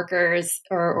workers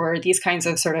or these kinds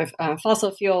of sort of fossil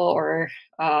fuel or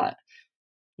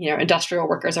industrial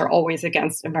workers are always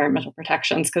against environmental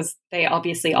protections, because they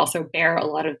obviously also bear a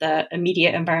lot of the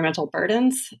immediate environmental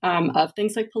burdens of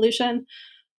things like pollution.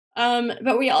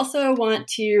 But we also want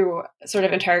to sort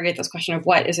of interrogate this question of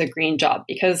what is a green job,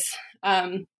 because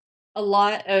a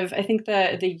lot of, I think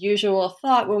the usual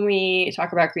thought when we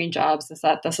talk about green jobs is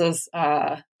that this is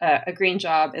a green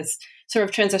job is sort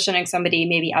of transitioning somebody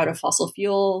maybe out of fossil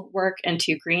fuel work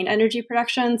into green energy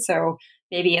production. So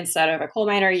maybe instead of a coal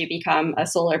miner, you become a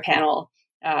solar panel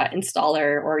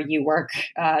installer, or you work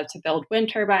to build wind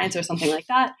turbines or something like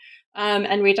that.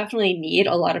 And we definitely need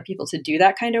a lot of people to do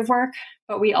that kind of work,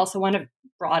 but we also want to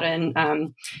broaden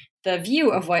the view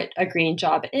of what a green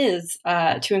job is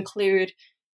to include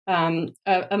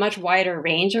a much wider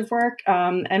range of work,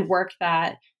 and work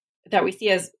that we see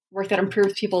as work that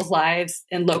improves people's lives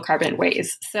in low carbon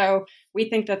ways. So we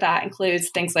think that includes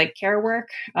things like care work,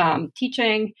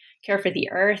 teaching, care for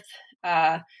the earth,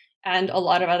 and a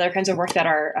lot of other kinds of work that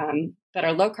are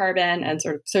low carbon and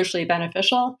sort of socially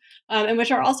beneficial, and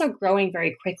which are also growing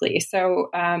very quickly. So,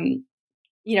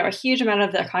 a huge amount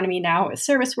of the economy now is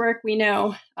service work. We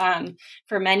know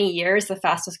for many years, the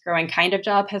fastest growing kind of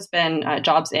job has been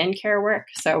jobs in care work.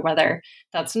 So whether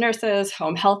that's nurses,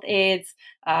 home health aides,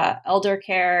 elder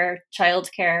care, child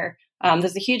care,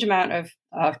 there's a huge amount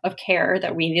of care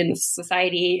that we need in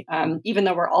society, even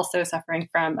though we're also suffering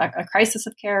from a crisis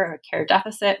of care, a care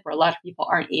deficit, where a lot of people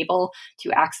aren't able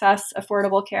to access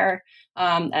affordable care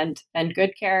and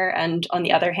good care. And on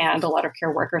the other hand, a lot of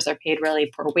care workers are paid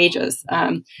really poor wages.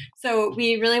 So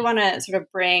we really want to sort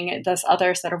of bring this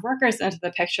other set of workers into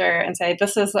the picture and say,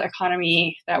 this is the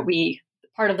economy that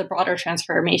part of the broader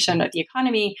transformation of the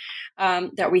economy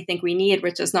that we think we need,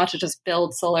 which is not to just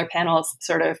build solar panels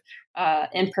sort of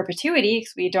in perpetuity,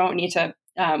 because we do need to,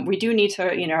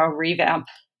 revamp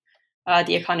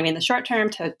the economy in the short term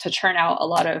to churn out a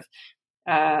lot of,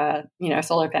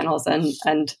 solar panels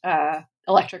and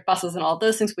electric buses and all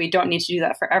those things. We don't need to do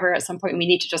that forever. At some point, we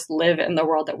need to just live in the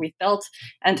world that we've built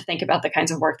and to think about the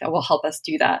kinds of work that will help us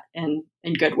do that in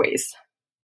good ways.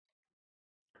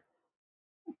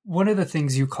 One of the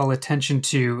things you call attention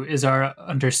to is our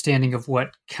understanding of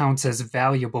what counts as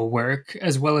valuable work,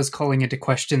 as well as calling into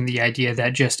question the idea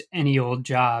that just any old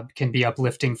job can be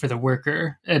uplifting for the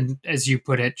worker. And as you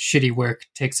put it, shitty work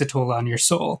takes a toll on your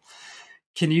soul.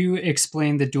 Can you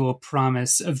explain the dual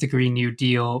promise of the Green New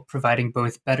Deal, providing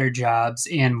both better jobs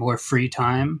and more free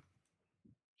time?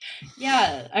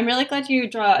 Yeah, I'm really glad you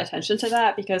draw attention to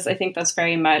that, because I think that's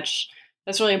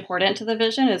really important to the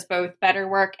vision, is both better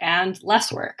work and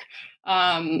less work.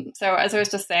 So as I was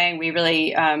just saying, we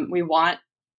really we want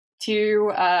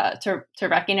to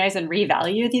recognize and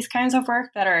revalue these kinds of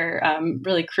work that are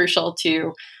really crucial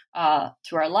to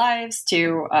our lives,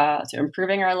 to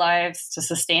improving our lives, to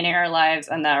sustaining our lives,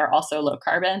 and that are also low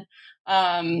carbon.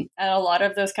 And a lot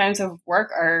of those kinds of work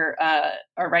are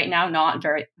right now not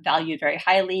valued very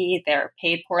highly. They're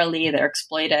paid poorly. They're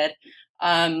exploited.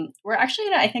 We're actually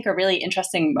in, I think, a really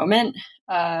interesting moment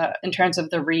in terms of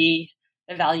the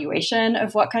re-evaluation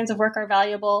of what kinds of work are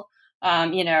valuable.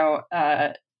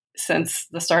 Since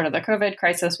the start of the COVID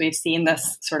crisis, we've seen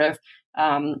this sort of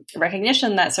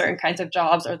recognition that certain kinds of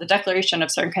jobs, or the declaration of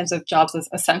certain kinds of jobs, as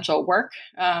essential work.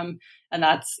 And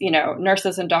that's,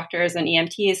 nurses and doctors and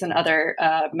EMTs and other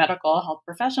medical health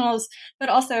professionals, but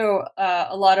also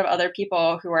a lot of other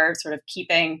people who are sort of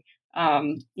keeping,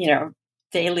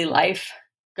 daily life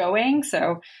going.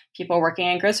 So people working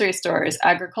in grocery stores,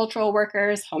 agricultural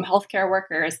workers, home healthcare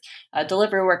workers,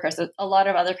 delivery workers, a lot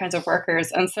of other kinds of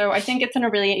workers. And so I think it's in a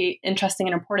really interesting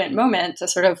and important moment to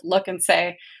sort of look and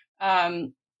say,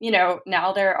 now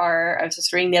I was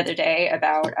just reading the other day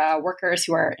about workers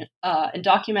who are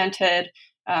undocumented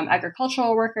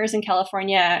agricultural workers in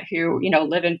California who,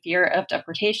 live in fear of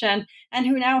deportation and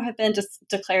who now have been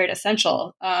declared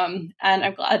essential. And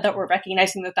I'm glad that we're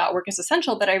recognizing that work is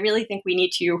essential, but I really think we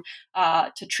need to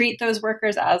treat those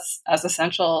workers as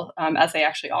essential as they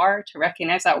actually are, to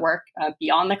recognize that work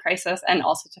beyond the crisis, and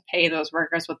also to pay those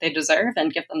workers what they deserve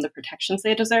and give them the protections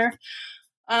they deserve.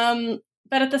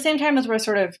 But at the same time, as we're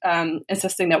sort of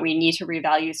insisting that we need to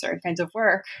revalue certain kinds of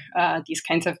work, these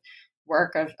kinds of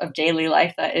work of daily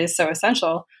life that is so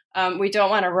essential, we don't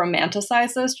want to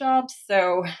romanticize those jobs.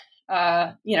 So,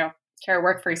 care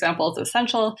work, for example, is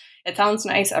essential. It sounds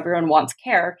nice. Everyone wants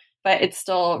care, but it's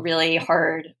still really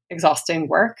hard, exhausting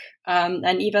work.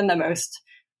 And even the most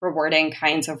rewarding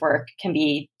kinds of work can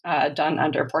be done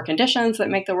under poor conditions that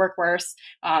make the work worse.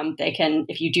 They can,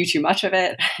 if you do too much of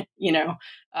it,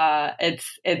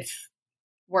 it's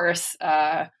worse.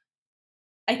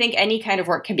 I think any kind of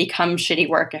work can become shitty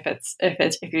work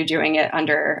if you're doing it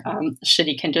under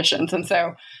shitty conditions. And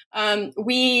so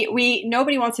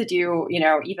nobody wants to do,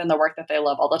 even the work that they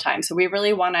love all the time. So we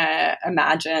really want to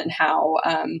imagine how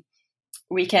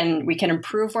we can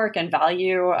improve work and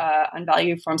value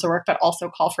unvalued forms of work, but also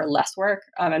call for less work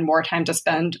and more time to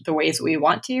spend the ways we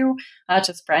want to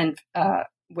spend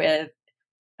with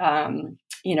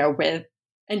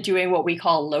and doing what we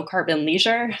call low carbon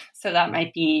leisure. So that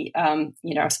might be,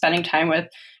 spending time with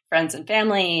friends and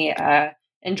family,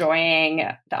 enjoying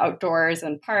the outdoors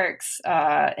and parks,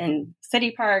 in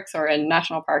city parks or in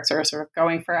national parks, or sort of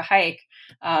going for a hike,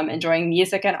 enjoying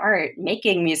music and art,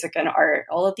 making music and art,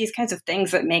 all of these kinds of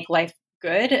things that make life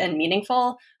good and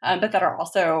meaningful, but that are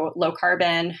also low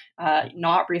carbon,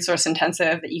 not resource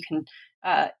intensive, that you can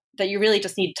that you really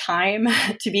just need time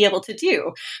to be able to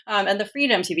do, and the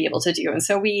freedom to be able to do. And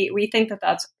so we think that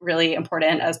that's really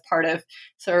important as part of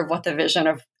sort of what the vision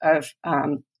of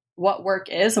what work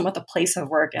is and what the place of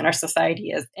work in our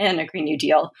society is in a Green New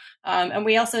Deal. And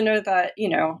we also know that,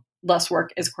 less work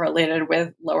is correlated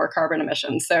with lower carbon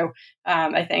emissions. So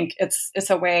I think it's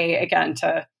a way, again,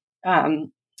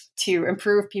 to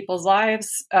improve people's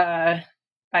lives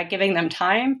by giving them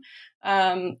time,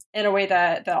 in a way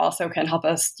that also can help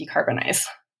us decarbonize.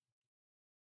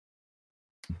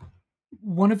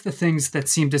 One of the things that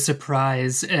seemed to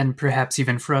surprise and perhaps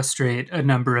even frustrate a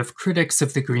number of critics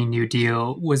of the Green New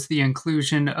Deal was the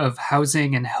inclusion of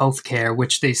housing and healthcare,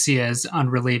 which they see as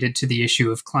unrelated to the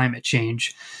issue of climate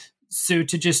change. So,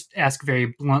 to just ask very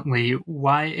bluntly,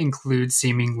 why include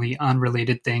seemingly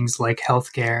unrelated things like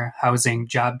healthcare, housing,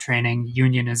 job training,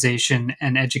 unionization,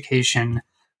 and education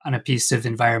on a piece of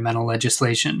environmental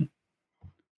legislation?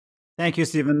 Thank you,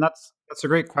 Stephen. That's a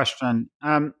great question.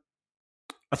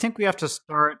 I think we have to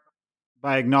start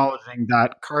by acknowledging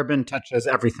that carbon touches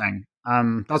everything.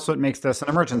 That's what makes this an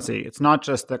emergency. It's not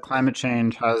just that climate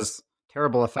change has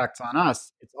terrible effects on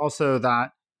us, it's also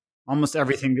that almost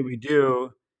everything that we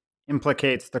do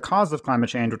implicates the cause of climate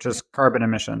change, which is carbon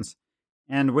emissions.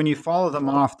 And when you follow them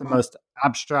off the most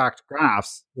abstract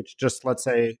graphs, which just, let's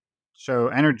say, show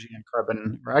energy and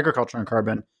carbon or agriculture and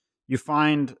carbon, you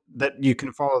find that you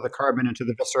can follow the carbon into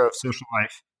the viscera of social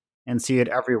life and see it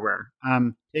everywhere.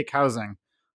 Take housing.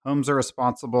 Homes are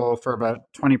responsible for about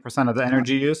 20% of the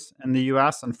energy use in the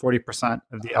US and 40%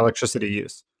 of the electricity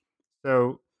use.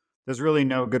 So there's really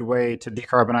no good way to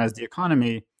decarbonize the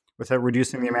economy without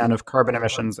reducing the amount of carbon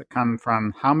emissions that come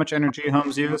from how much energy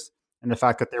homes use and the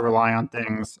fact that they rely on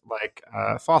things like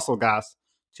fossil gas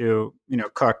to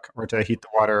cook or to heat the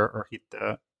water or heat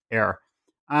the air.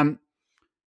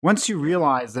 Once you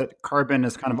realize that carbon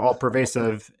is kind of all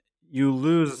pervasive, you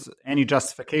lose any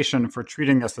justification for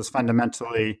treating this as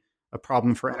fundamentally a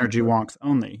problem for energy wonks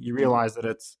only. You realize that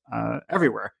it's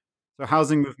everywhere. So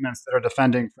housing movements that are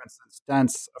defending, for instance,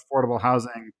 dense, affordable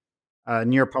housing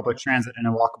near public transit and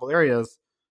in walkable areas,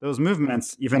 those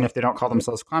movements, even if they don't call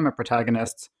themselves climate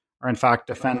protagonists, are in fact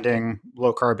defending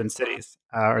low-carbon cities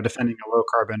or defending a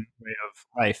low-carbon way of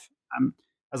life.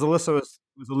 As Alyssa was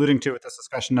alluding to with this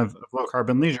discussion of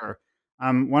low-carbon leisure,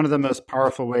 one of the most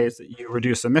powerful ways that you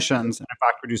reduce emissions and, in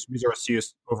fact, reduce resource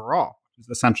use overall, which is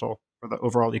essential for the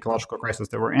overall ecological crisis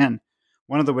that we're in.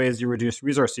 One of the ways you reduce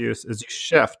resource use is you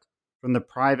shift from the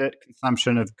private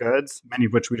consumption of goods, many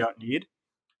of which we don't need,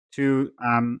 to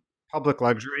public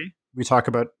luxury. We talk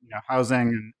about housing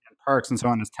and parks and so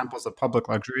on as temples of public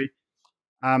luxury,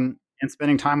 and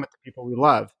spending time with the people we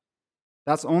love.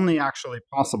 That's only actually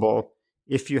possible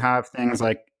if you have things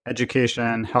like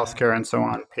education, healthcare, and so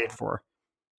on paid for.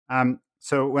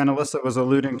 So when Alyssa was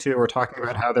alluding to or talking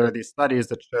about how there are these studies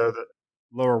that show that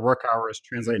lower work hours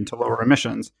translate into lower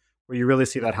emissions, where you really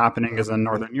see that happening is in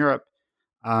Northern Europe,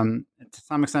 to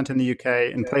some extent in the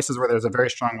UK, in places where there's a very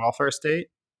strong welfare state.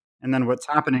 And then what's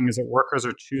happening is that workers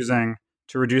are choosing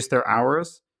to reduce their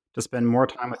hours to spend more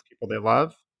time with people they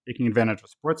love, taking advantage of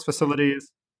sports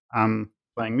facilities,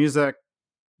 playing music,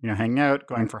 hanging out,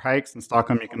 going for hikes. In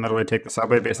Stockholm, you can literally take the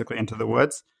subway basically into the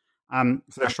woods. So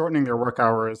they're shortening their work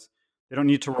hours. They don't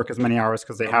need to work as many hours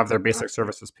because they have their basic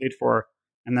services paid for.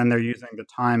 And then they're using the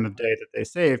time of day that they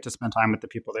save to spend time with the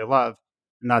people they love.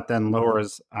 And that then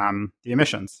lowers the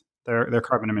emissions, their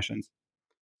carbon emissions.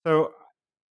 So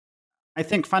I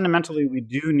think fundamentally we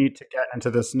do need to get into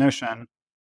this notion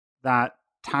that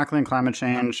tackling climate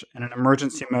change in an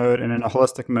emergency mode and in a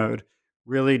holistic mode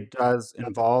really does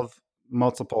involve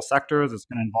multiple sectors. It's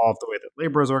going to involve the way that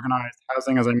labor is organized,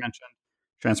 housing, as I mentioned,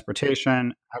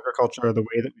 transportation, agriculture, the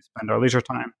way that we spend our leisure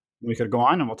time. We could go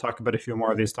on and we'll talk about a few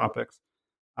more of these topics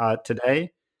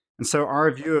today. And so our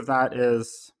view of that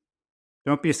is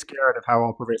don't be scared of how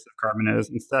all pervasive carbon is.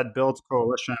 Instead, build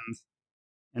coalitions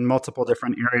in multiple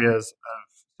different areas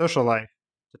of social life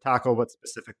to tackle what's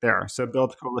specific there. So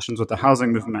build coalitions with the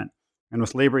housing movement and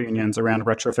with labor unions around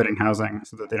retrofitting housing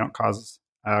so that they don't cause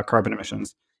carbon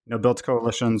emissions. Build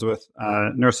coalitions with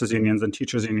nurses unions and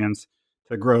teachers unions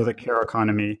to grow the care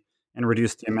economy and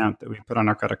reduce the amount that we put on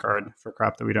our credit card for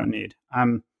crap that we don't need.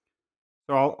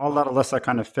 So I'll let Alyssa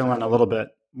kind of fill in a little bit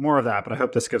more of that, but I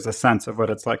hope this gives a sense of what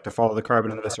it's like to follow the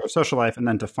carbon in the viscera of social life and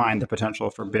then to find the potential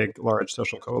for big, large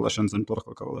social coalitions and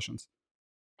political coalitions.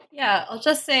 Yeah, I'll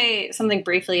just say something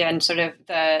briefly on sort of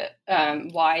the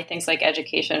why things like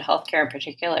education, healthcare in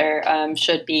particular,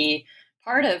 should be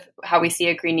part of how we see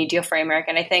a Green New Deal framework.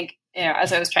 And I think,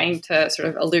 as I was trying to sort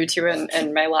of allude to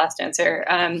in my last answer,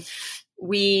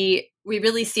 we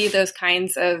really see those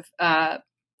kinds of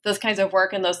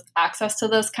work and those access to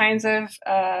those kinds of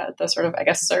the sort of, I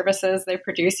guess, services they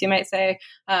produce, you might say,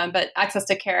 but access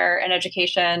to care and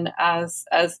education as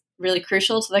really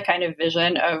crucial to the kind of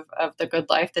vision of the good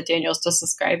life that Daniel's just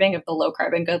describing, of the low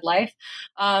carbon good life,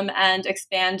 and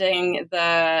expanding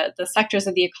the sectors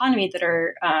of the economy that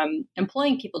are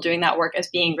employing people doing that work as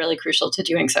being really crucial to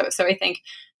doing so. So I think,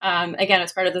 again,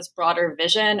 it's part of this broader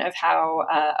vision of how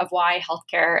of why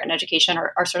healthcare and education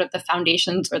are sort of the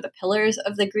foundations or the pillars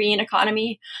of the green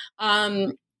economy.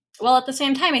 Well, at the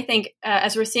same time, I think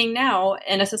as we're seeing now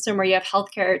in a system where you have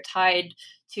healthcare tied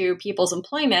to people's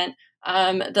employment,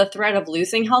 the threat of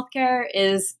losing healthcare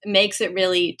makes it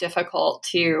really difficult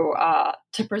to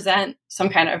present some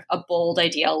kind of a bold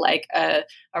ideal like a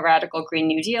radical Green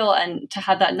New Deal, and to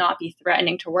have that not be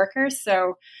threatening to workers.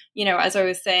 So, as I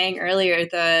was saying earlier,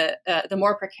 the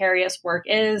more precarious work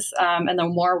is, and the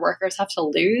more workers have to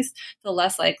lose, the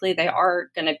less likely they are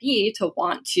going to be to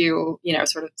want to,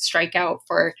 sort of strike out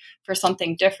for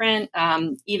something different.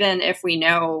 Even if we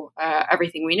know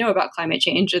everything we know about climate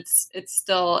change, it's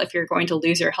still, if you're going to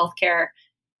lose your healthcare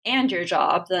and your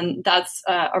job, then that's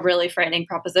a really frightening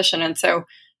proposition. And so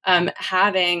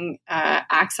having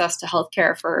access to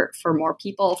healthcare for more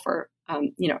people, for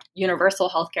universal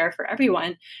healthcare for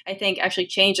everyone, I think actually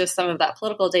changes some of that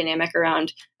political dynamic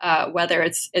around whether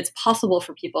it's possible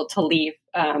for people to leave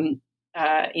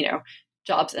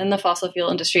jobs in the fossil fuel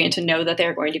industry and to know that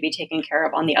they're going to be taken care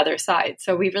of on the other side.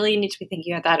 So we really need to be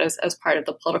thinking of that as part of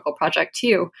the political project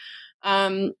too.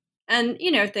 And,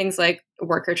 things like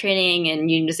worker training and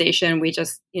unionization, we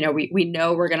just, we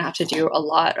know we're going to have to do a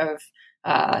lot of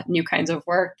new kinds of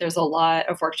work. There's a lot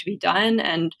of work to be done.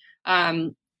 And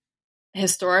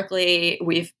historically,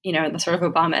 we've, in the sort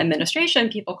of Obama administration,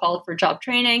 people called for job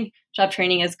training. Job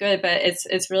training is good, but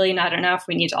it's really not enough.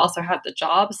 We need to also have the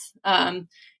jobs. And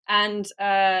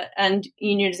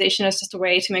unionization is just a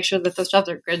way to make sure that those jobs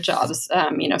are good jobs,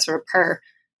 sort of per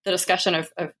the discussion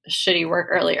of shitty work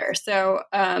earlier. So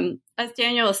as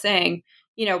Daniel was saying,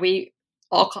 we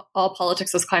all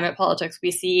politics is climate politics. We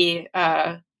see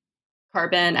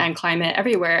carbon and climate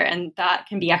everywhere, and that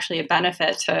can be actually a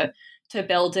benefit to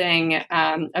building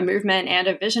a movement and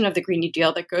a vision of the Green New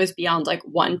Deal that goes beyond like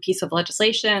one piece of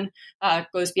legislation,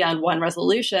 goes beyond one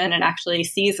resolution, and actually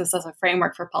sees this as a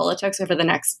framework for politics over the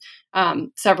next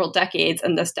several decades,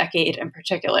 and this decade in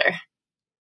particular.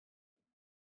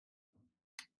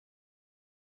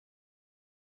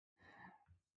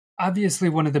 Obviously,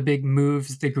 one of the big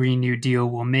moves the Green New Deal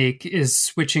will make is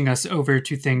switching us over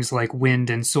to things like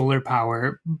wind and solar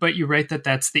power, but you write that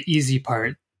that's the easy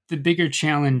part. The bigger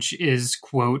challenge is,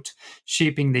 quote,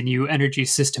 shaping the new energy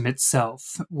system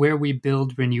itself, where we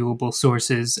build renewable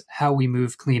sources, how we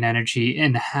move clean energy,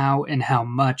 and how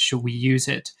much we use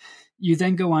it. You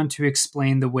then go on to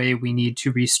explain the way we need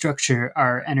to restructure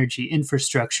our energy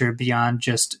infrastructure beyond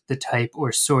just the type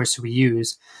or source we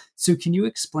use. So can you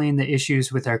explain the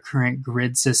issues with our current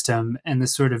grid system and the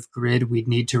sort of grid we'd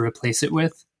need to replace it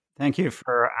with? Thank you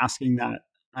for asking that.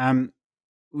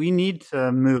 We need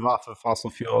to move off of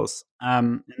fossil fuels,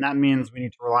 and that means we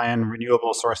need to rely on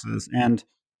renewable sources. And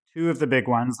two of the big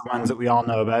ones, the ones that we all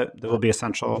know about that will be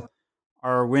essential,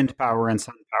 are wind power and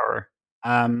sun power.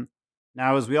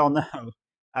 Now, as we all know,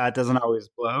 it doesn't always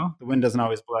blow. The wind doesn't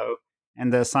always blow,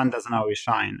 and the sun doesn't always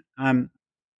shine.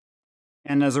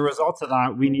 And as a result of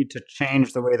that, we need to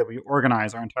change the way that we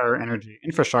organize our entire energy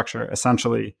infrastructure,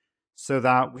 essentially, so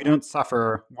that we don't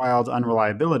suffer wild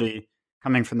unreliability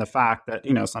coming from the fact that,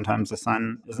 sometimes the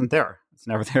sun isn't there. It's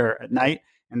never there at night,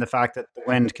 and the fact that the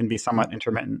wind can be somewhat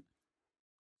intermittent.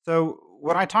 So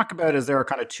what I talk about is there are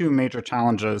kind of two major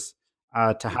challenges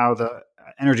to how the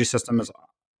energy system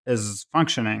is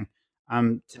functioning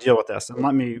to deal with this. And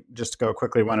let me just go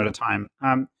quickly one at a time.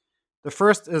 The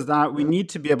first is that we need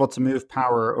to be able to move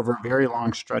power over very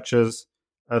long stretches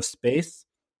of space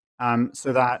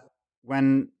so that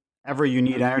whenever you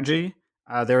need energy,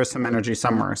 there is some energy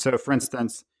somewhere. So, for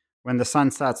instance, when the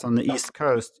sun sets on the East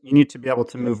Coast, you need to be able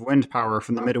to move wind power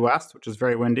from the Midwest, which is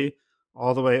very windy,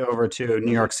 all the way over to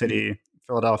New York City,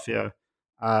 Philadelphia,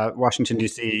 Washington,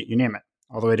 D.C., you name it,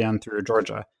 all the way down through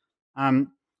Georgia. And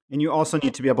you also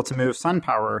need to be able to move sun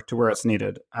power to where it's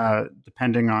needed,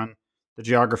 depending on the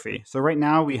geography. So right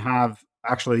now the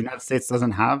United States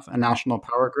doesn't have a national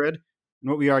power grid. And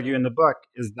what we argue in the book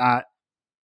is that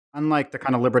unlike the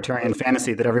kind of libertarian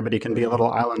fantasy that everybody can be a little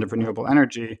island of renewable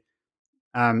energy,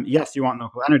 yes, you want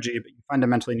local energy, but you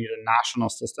fundamentally need a national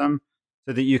system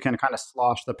so that you can kind of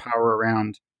slosh the power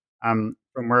around from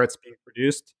where it's being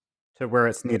produced to where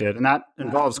it's needed. And that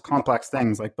involves complex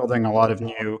things like building a lot of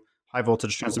new high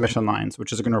voltage transmission lines,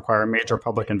 which is going to require major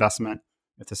public investment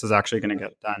if this is actually going to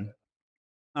get done.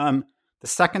 The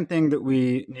second thing that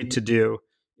we need to do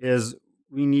is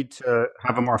we need to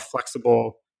have a more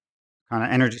flexible kind of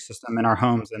energy system in our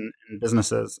homes and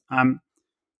businesses.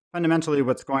 Fundamentally,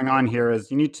 what's going on here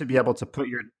is you need to be able to put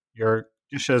your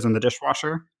dishes in the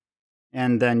dishwasher,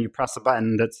 and then you press a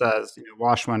button that says,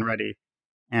 wash when ready.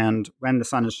 And when the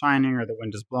sun is shining or the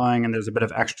wind is blowing and there's a bit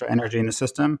of extra energy in the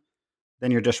system,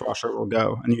 then your dishwasher will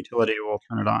go and the utility will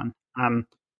turn it on.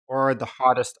 or the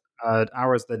hottest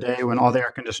hours of the day when all the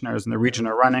air conditioners in the region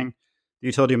are running, the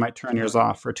utility might turn yours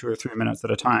off for 2 or 3 minutes at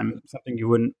a time, something you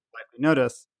wouldn't likely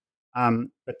notice,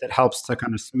 but that helps to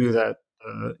kind of smooth out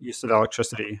the use of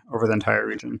electricity over the entire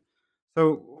region.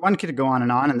 So one could go on,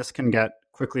 and this can get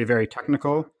quickly very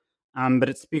technical, but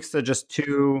it speaks to just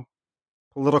two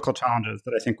political challenges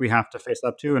that I think we have to face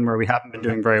up to and where we haven't been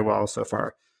doing very well so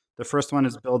far. The first one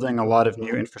is building a lot of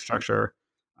new infrastructure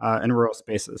in rural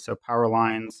spaces, so power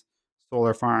lines,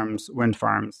 solar farms, wind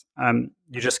farms.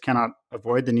 You just cannot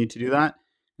avoid the need to do that.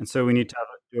 And so we need to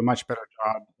do a much better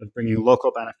job of bringing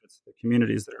local benefits to the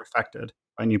communities that are affected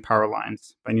by new power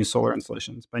lines, by new solar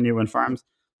installations, by new wind farms.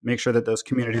 Make sure that those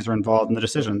communities are involved in the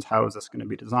decisions. How is this going to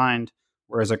be designed?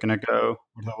 Where is it going to go?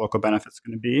 What are the local benefits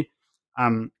going to be?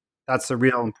 That's a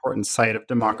real important site of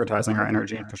democratizing our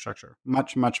energy infrastructure.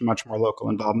 Much, much, much more local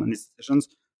involvement in these decisions.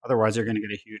 Otherwise, you're going to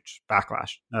get a huge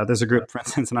backlash. There's a group, for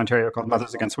instance, in Ontario called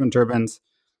Mothers Against Wind Turbines.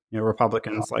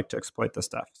 Republicans like to exploit this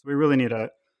stuff. So we really need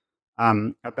a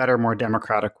better, more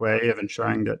democratic way of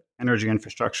ensuring that energy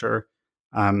infrastructure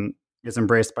is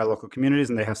embraced by local communities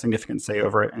and they have significant say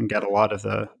over it and get a lot of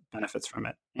the benefits from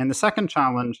it. And the second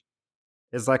challenge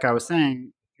is, like I was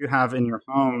saying, if you have in your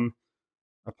home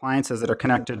appliances that are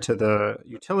connected to the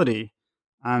utility,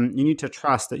 you need to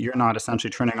trust that you're not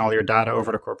essentially turning all your data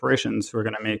over to corporations who are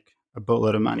going to make a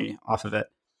boatload of money off of it.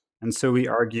 And so we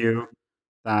argue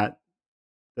that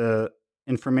the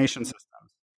information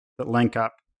systems that link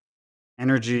up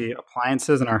energy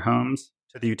appliances in our homes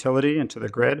to the utility and to the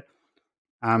grid,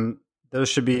 those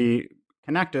should be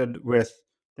connected with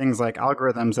things like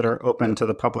algorithms that are open to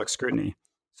the public scrutiny.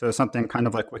 So something kind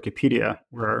of like Wikipedia,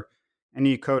 where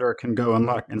any coder can go and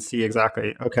look and see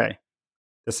exactly, okay,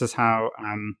 this is how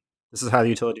the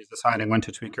utility is deciding when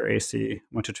to tweak your AC,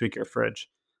 when to tweak your fridge.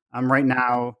 Right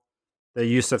now, the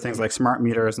use of things like smart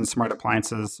meters and smart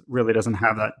appliances really doesn't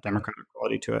have that democratic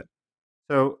quality to it.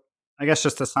 So I guess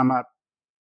just to sum up,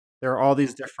 there are all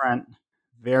these different,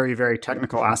 very, very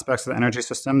technical aspects of the energy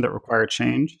system that require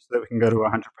change so that we can go to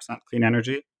 100% clean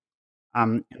energy.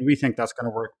 And we think that's going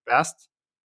to work best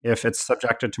if it's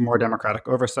subjected to more democratic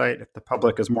oversight, if the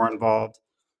public is more involved,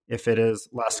 if it is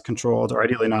less controlled, or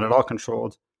ideally not at all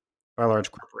controlled by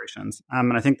large corporations.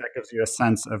 And I think that gives you a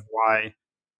sense of why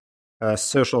a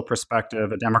social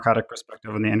perspective, a democratic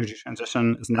perspective on the energy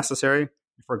transition is necessary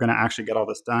if we're going to actually get all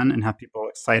this done and have people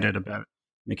excited about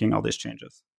making all these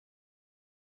changes.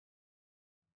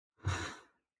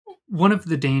 One of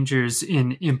the dangers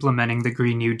in implementing the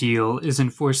Green New Deal is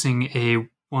enforcing a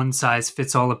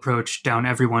one-size-fits-all approach down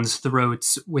everyone's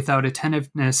throats without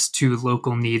attentiveness to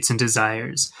local needs and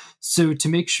desires. So to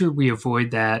make sure we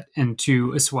avoid that and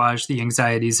to assuage the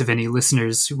anxieties of any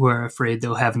listeners who are afraid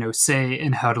they'll have no say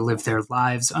in how to live their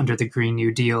lives under the Green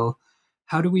New Deal,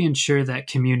 how do we ensure that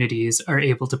communities are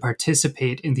able to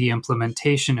participate in the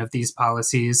implementation of these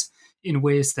policies in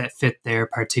ways that fit their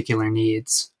particular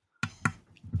needs?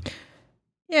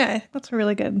 Yeah, that's a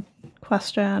really good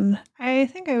question. I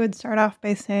think I would start off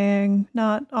by saying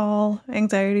not all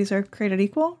anxieties are created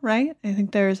equal, right? I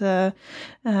think there's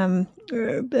been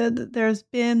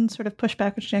sort of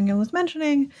pushback, which Daniel was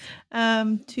mentioning,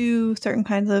 to certain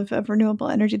kinds of renewable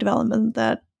energy development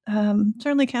that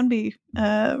certainly can be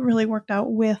really worked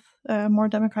out with more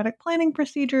democratic planning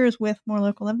procedures, with more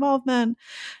local involvement.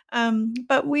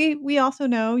 But we also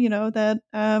know, that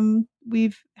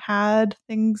we've had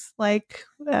things like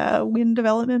wind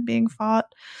development being fought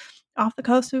off the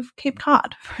coast of Cape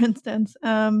Cod, for instance,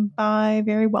 by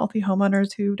very wealthy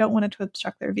homeowners who don't want it to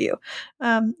obstruct their view.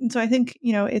 And so I think,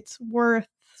 it's worth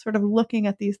sort of looking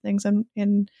at these things on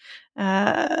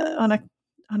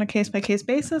a case-by-case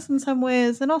basis in some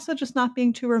ways, and also just not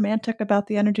being too romantic about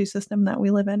the energy system that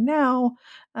we live in now,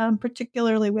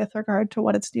 particularly with regard to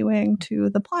what it's doing to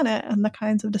the planet and the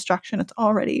kinds of destruction it's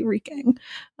already wreaking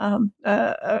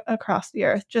across the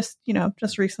earth. Just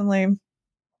recently,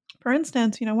 for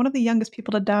instance, one of the youngest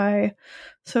people to die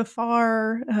so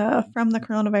far from the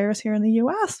coronavirus here in the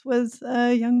U.S. was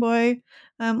a young boy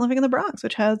living in the Bronx,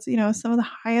 which has, some of the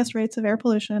highest rates of air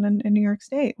pollution in New York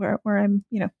State, where I'm,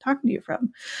 talking to you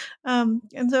from.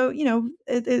 And so,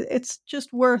 it's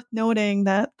just worth noting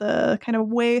that the kind of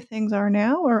way things are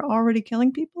now are already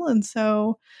killing people. And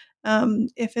so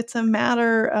if it's a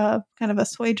matter of kind of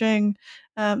assuaging,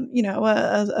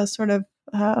 a sort of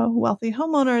wealthy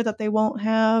homeowner, that they won't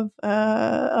have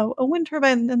a wind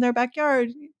turbine in their backyard,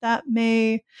 that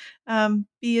may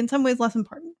be in some ways less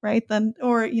important, right? Than,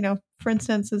 or, for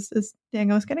instance, as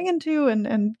Daniel was getting into,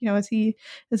 and as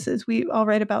we all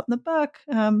write about in the book,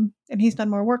 and he's done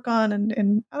more work on,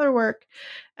 and other work,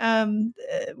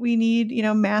 we need,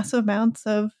 massive amounts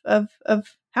of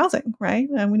housing, right?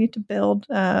 And we need to build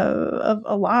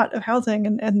a lot of housing,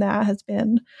 and that has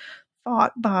been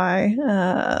fought by,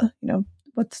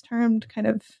 what's termed kind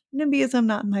of NIMBYism,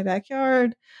 not in my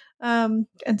backyard. And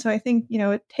so I think,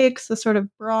 it takes a sort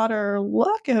of broader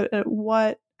look at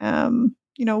what,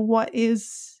 what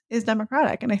is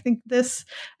democratic. And I think this,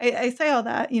 I say all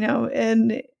that,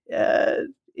 in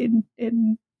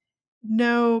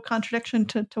no contradiction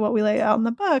to what we lay out in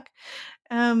the book,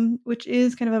 which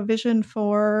is kind of a vision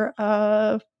for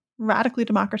a radically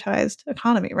democratized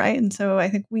economy, right? And so I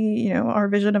think we, our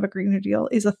vision of a Green New Deal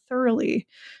is a thoroughly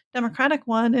democratic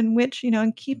one, in which,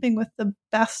 in keeping with the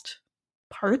best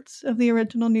parts of the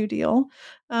original New Deal,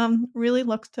 really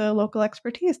looks to local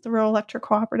expertise. The rural electric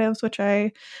cooperatives, which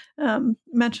I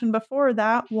mentioned before,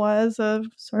 that was a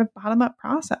sort of bottom-up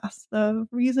process. The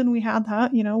reason we had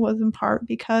that, was in part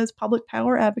because public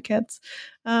power advocates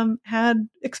had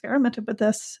experimented with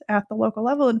this at the local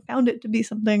level and found it to be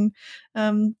something,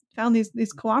 found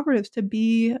these cooperatives to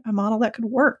be a model that could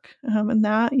work. And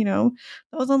that,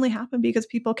 those only happened because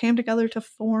people came together to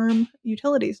form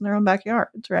utilities in their own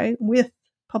backyards, right? With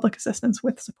public assistance,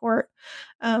 with support.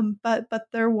 But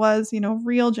there was,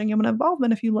 real genuine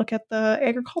involvement. If you look at the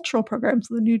agricultural programs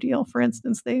of the New Deal, for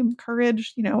instance, they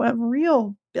encouraged, a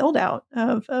real build out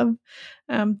of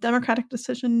democratic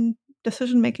decision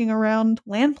making around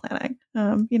land planning.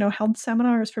 Held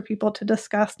seminars for people to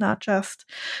discuss not just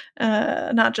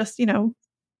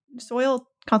soil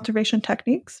conservation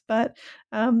techniques, but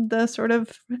the sort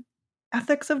of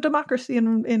ethics of democracy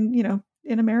in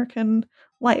American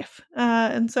life.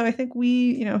 And so I think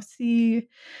we, see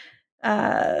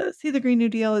the Green New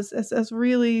Deal as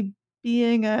really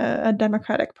being a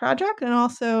democratic project, and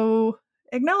also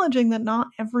acknowledging that not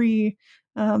every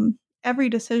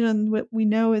decision we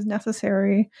know is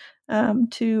necessary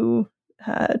to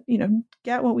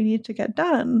get what we need to get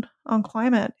done on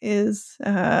climate is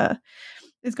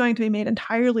going to be made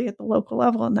entirely at the local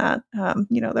level, and that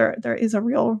there is a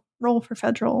real role for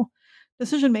federal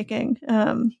decision making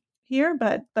here,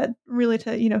 but really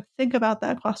to think about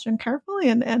that question carefully,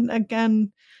 and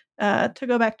again, to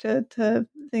go back to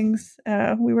things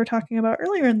we were talking about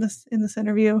earlier in this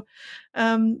interview,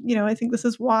 I think this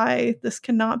is why this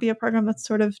cannot be a program that's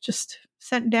sort of just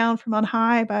sent down from on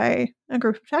high by a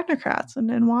group of technocrats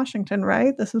in Washington,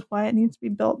 right? This is why it needs to be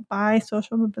built by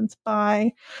social movements,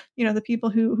 by the people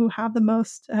who have the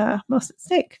most at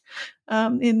stake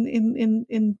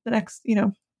in the next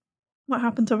what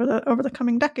happens over the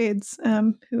coming decades,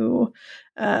 who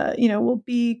will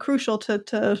be crucial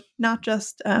to not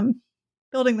just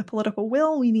building the political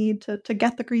will we need to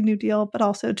get the Green New Deal, but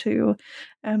also to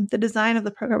the design of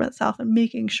the program itself, and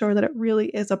making sure that it really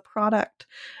is a product,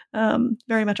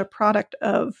 very much a product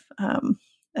of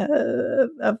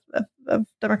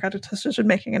democratic decision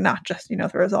making, and not just the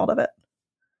result of it.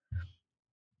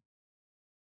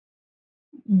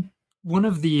 One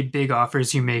of the big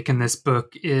offers you make in this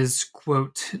book is,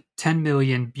 quote, 10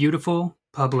 million beautiful,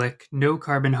 public,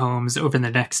 no-carbon homes over the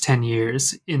next 10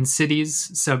 years in cities,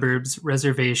 suburbs,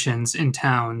 reservations, and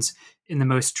towns in the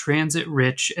most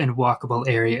transit-rich and walkable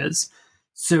areas.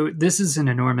 So this is an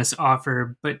enormous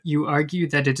offer, but you argue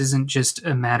that it isn't just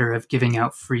a matter of giving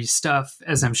out free stuff,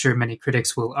 as I'm sure many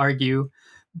critics will argue,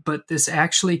 but this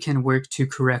actually can work to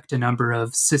correct a number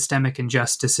of systemic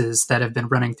injustices that have been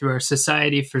running through our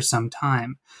society for some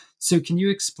time. So can you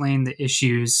explain the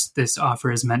issues this offer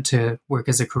is meant to work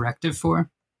as a corrective for?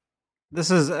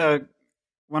 This is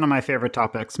one of my favorite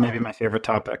topics, maybe my favorite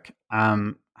topic,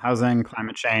 housing,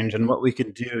 climate change, and what we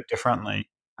could do differently.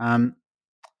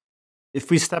 If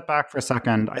we step back for a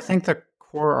second, I think the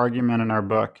core argument in our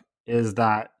book is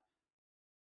that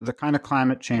the kind of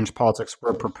climate change politics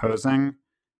we're proposing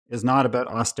is not about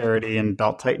austerity and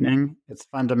belt tightening. It's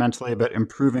fundamentally about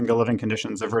improving the living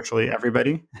conditions of virtually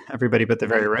everybody but the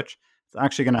very rich. It's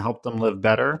actually going to help them live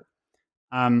better.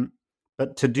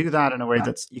 But to do that in a way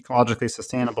that's ecologically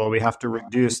sustainable, we have to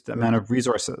reduce the amount of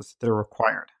resources that are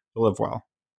required to live well.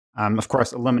 Of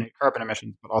course, eliminate carbon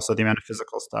emissions, but also the amount of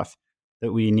physical stuff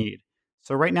that we need.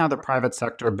 So right now, the private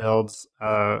sector builds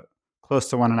close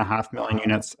to 1.5 million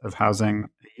units of housing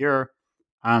a year.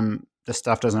 This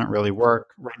stuff doesn't really work.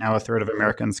 Right now, a third of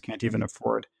Americans can't even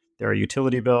afford their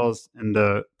utility bills. In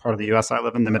the part of the U.S. I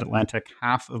live in, the Mid-Atlantic,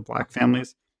 half of Black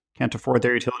families can't afford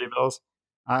their utility bills.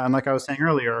 And like I was saying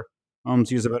earlier,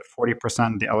 homes use about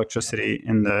 40% of the electricity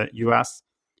in the US,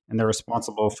 and they're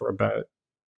responsible for about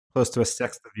close to a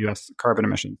sixth of US carbon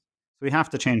emissions. So we have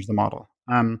to change the model.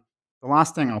 The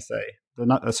last thing I'll say,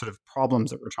 the sort of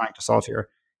problems that we're trying to solve here,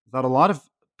 is that a lot of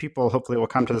people hopefully will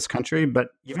come to this country, but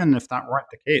even if that weren't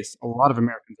the case, a lot of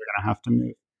Americans are going to have to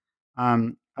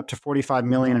move. Up to 45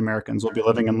 million Americans will be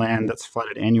living in land that's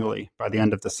flooded annually by the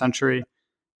end of the century.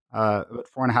 About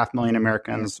 4.5 million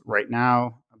Americans right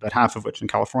now, about half of which in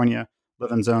California,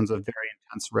 live in zones of very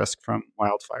intense risk from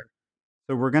wildfire.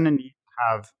 So we're going to need to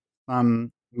have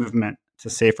some movement to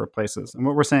safer places. And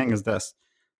what we're saying is this: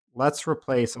 let's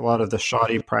replace a lot of the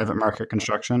shoddy private market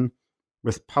construction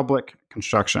with public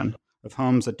construction of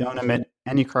homes that don't emit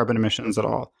any carbon emissions at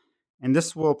all. And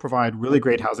this will provide really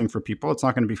great housing for people. It's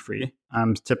not going to be free.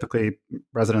 Typically,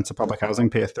 residents of public housing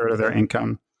pay a third of their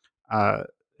income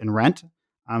in rent.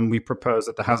 We propose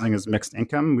that the housing is mixed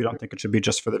income. We don't think it should be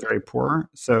just for the very poor.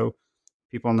 So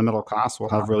people in the middle class will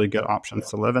have really good options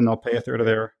to live, and they'll pay a third of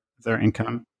their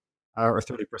income, or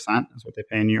 30% is what they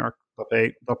pay in New York.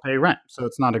 They'll pay rent. So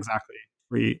it's not exactly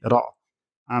free at all.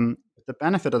 But the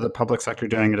benefit of the public sector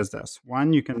doing it is this: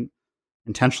 one, you can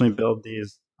intentionally build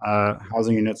these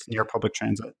housing units near public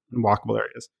transit in walkable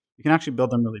areas. You can actually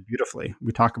build them really beautifully.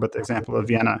 We talk about the example of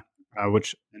Vienna,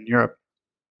 which in Europe,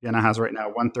 Vienna has right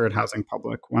now 1/3 housing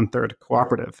public, 1/3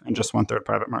 cooperative, and just 1/3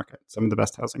 private market, some of the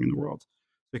best housing in the world.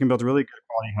 We can build really good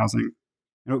quality housing.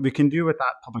 And what we can do with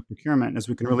that public procurement is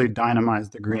we can really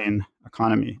dynamize the green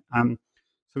economy. So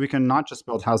we can not just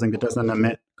build housing that doesn't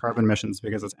emit carbon emissions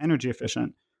because it's energy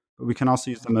efficient, but we can also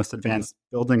use the most advanced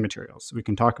building materials. So we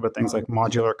can talk about things like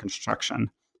modular construction,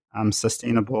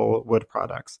 sustainable wood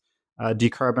products,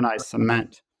 decarbonized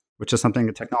cement, which is something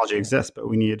that technology exists, but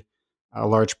we need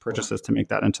large purchases to make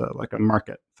that into like a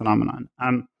market phenomenon.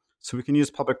 So we can use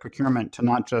public procurement to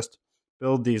not just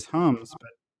build these homes, but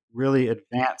really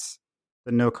advance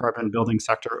the no carbon building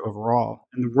sector overall.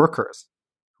 And the workers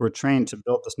who are trained to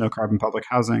build this no carbon public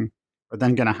housing are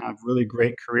then going to have really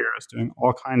great careers doing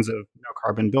all kinds of no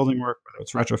carbon building work, whether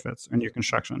it's retrofits or new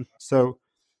construction. So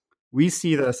we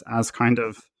see this as kind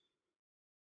of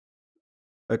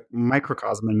a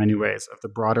microcosm in many ways of the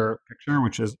broader picture,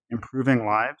 which is improving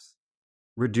lives,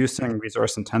 reducing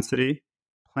resource intensity,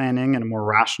 planning in a more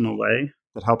rational way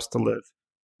that helps to live,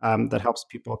 that helps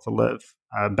people to live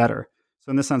better. So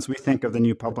in this sense, we think of the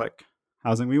new public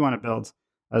housing we want to build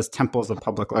as temples of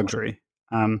public luxury.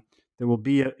 That will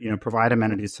be, provide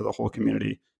amenities to the whole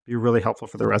community, be really helpful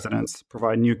for the residents,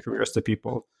 provide new careers to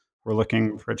people who are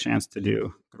looking for a chance to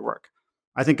do good work.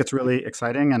 I think it's really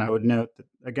exciting. And I would note that,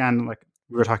 again, like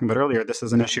we were talking about earlier, this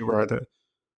is an issue where the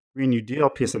Green New Deal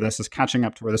piece of this is catching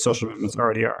up to where the social movements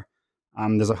already are.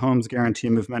 There's a homes guarantee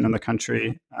movement in the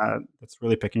country that's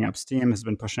really picking up steam, has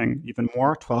been pushing even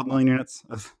more, 12 million units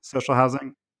of social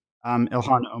housing.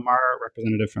 Ilhan Omar,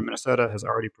 representative from Minnesota, has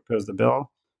already proposed a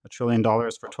bill, $1 trillion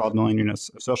for 12 million units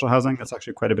of social housing. That's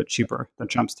actually quite a bit cheaper than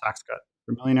Trump's tax cut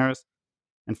for millionaires.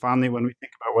 And finally, when we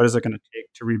think about what is it going to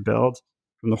take to rebuild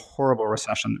from the horrible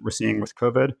recession that we're seeing with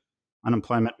COVID,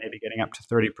 unemployment maybe getting up to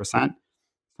 30%,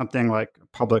 something like a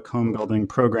public home building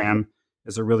program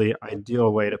is a really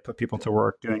ideal way to put people to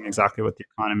work doing exactly what the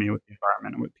economy, what the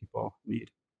environment, and what people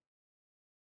need.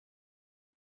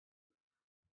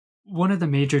 One of the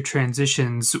major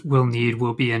transitions we'll need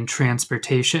will be in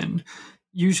transportation.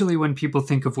 Usually when people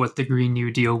think of what the Green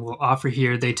New Deal will offer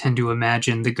here, they tend to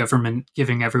imagine the government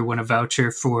giving everyone a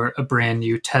voucher for a brand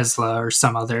new Tesla or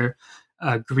some other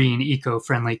green,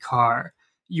 eco-friendly car.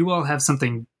 You all have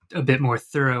something a bit more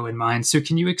thorough in mind. So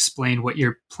can you explain what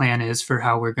your plan is for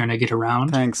how we're going to get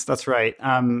around? Thanks. That's right.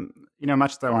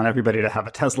 Much as I want everybody to have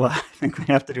a Tesla, I think we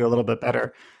have to do a little bit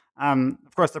better.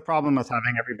 Of course, the problem with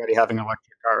having everybody having an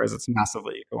electric car is it's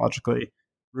massively ecologically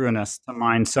ruinous to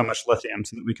mine so much lithium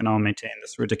so that we can all maintain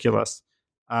this ridiculous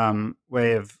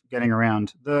way of getting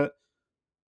around. The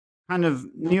kind of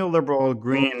neoliberal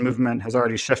green movement has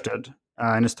already shifted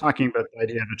and is talking about the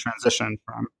idea of a transition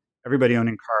from everybody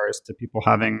owning cars to people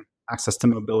having access to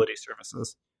mobility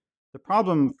services. The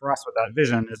problem for us with that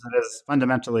vision is it is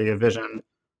fundamentally a vision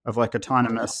of like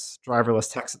autonomous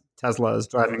driverless Teslas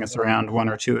driving us around one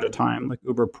or two at a time, like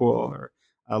Uber Pool or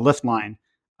Lyft Line.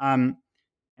 And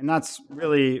that's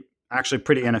really actually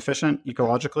pretty inefficient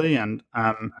ecologically and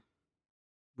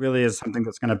really is something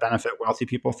that's going to benefit wealthy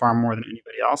people far more than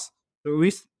anybody else. So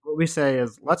what we say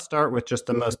is let's start with just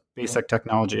the most basic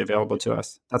technology available to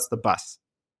us. That's the bus.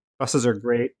 Buses are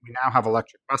great. We now have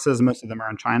electric buses. Most of them are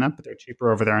in China, but they're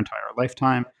cheaper over their entire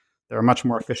lifetime. They're a much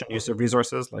more efficient use of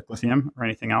resources like lithium or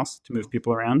anything else to move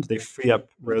people around. They free up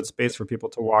road space for people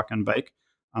to walk and bike,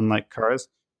 unlike cars.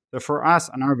 So for us,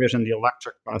 in our vision, the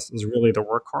electric bus is really the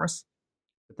workhorse.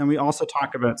 But then we also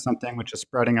talk about something which is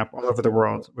spreading up all over the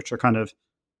world, which are kind of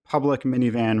public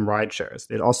minivan ride shares.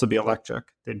 They'd also be electric.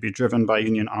 They'd be driven by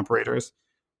union operators.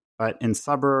 But in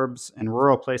suburbs, in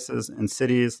rural places, in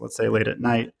cities, let's say late at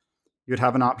night, you'd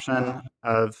have an option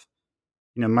of,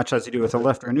 much as you do with a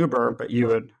Lyft or an Uber, but you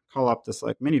would call up this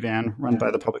like minivan run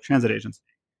by the public transit agency.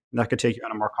 And that could take you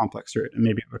on a more complex route. And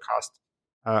maybe it would cost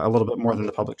a little bit more than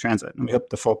the public transit. And we hope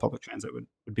the full public transit would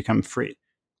become free.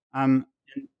 And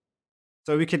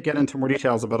so we could get into more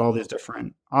details about all these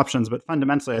different options. But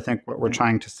fundamentally, I think what we're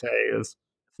trying to say is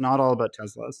it's not all about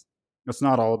Teslas. It's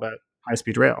not all about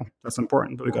high-speed rail. That's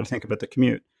important, but we've got to think about the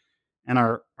commute. And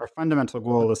our fundamental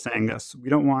goal is saying this. We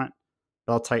don't want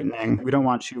belt tightening. We don't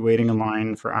want you waiting in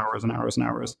line for hours and hours and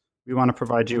hours. We want to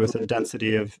provide you with a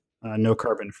density of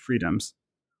no-carbon freedoms.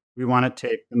 We want to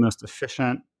take the most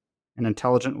efficient and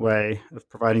intelligent way of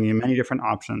providing you many different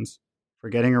options for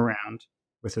getting around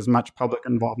with as much public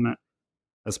involvement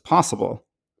as possible.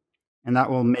 And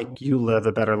that will make you live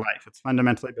a better life. It's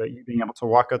fundamentally about you being able to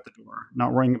walk out the door,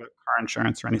 not worrying about car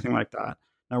insurance or anything like that,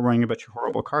 not worrying about your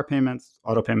horrible car payments,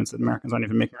 auto payments that Americans aren't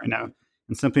even making right now,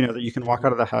 and simply know that you can walk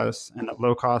out of the house and at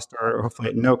low cost or hopefully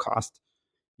at no cost,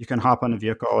 you can hop on a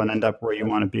vehicle and end up where you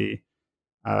want to be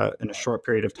in a short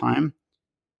period of time.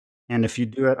 And if you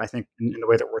do it, I think in the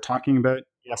way that we're talking about,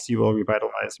 yes, you will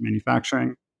revitalize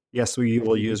manufacturing. Yes, we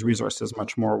will use resources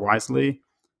much more wisely.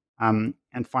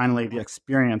 And finally, the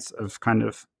experience of kind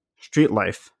of street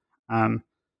life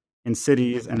in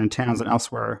cities and in towns and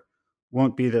elsewhere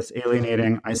won't be this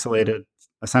alienating, isolated,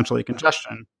 essentially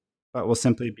congestion, but will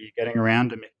simply be getting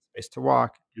around and making space to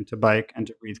walk and to bike and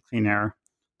to breathe clean air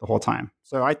the whole time.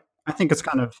 So I think it's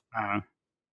kind of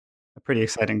a pretty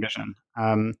exciting vision.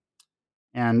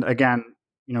 And again,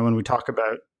 when we talk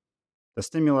about the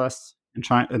stimulus and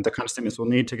the kind of stimulus we'll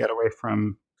need to get away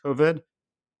from COVID,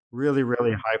 really,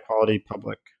 really high quality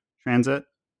public transit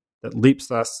that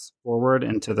leaps us forward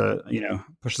into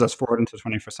pushes us forward into the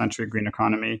 21st century green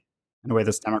economy in a way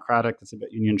that's democratic, that's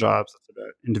about union jobs, that's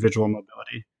about individual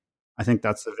mobility. I think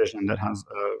that's a vision that has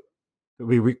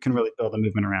we can really build a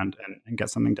movement around and get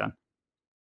something done.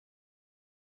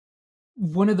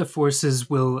 One of the forces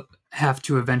we'll have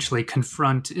to eventually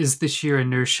confront is the sheer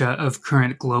inertia of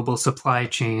current global supply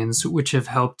chains, which have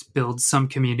helped build some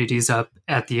communities up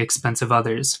at the expense of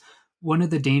others. One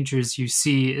of the dangers you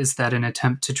see is that an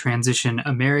attempt to transition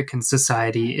American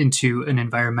society into an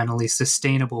environmentally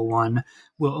sustainable one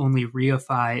will only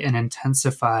reify and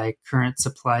intensify current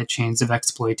supply chains of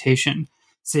exploitation,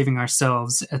 saving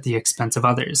ourselves at the expense of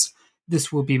others.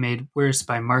 This will be made worse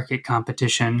by market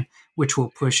competition, which will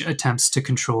push attempts to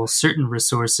control certain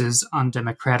resources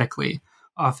undemocratically,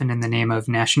 often in the name of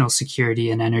national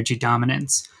security and energy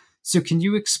dominance. So can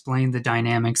you explain the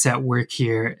dynamics at work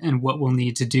here and what we'll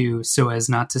need to do so as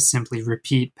not to simply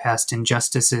repeat past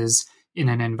injustices in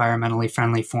an environmentally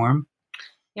friendly form?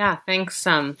 Yeah, thanks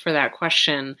for that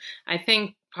question. I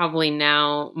think probably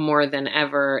now more than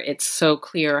ever, it's so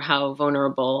clear how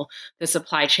vulnerable the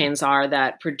supply chains are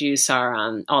that produce our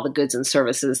all the goods and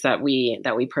services that we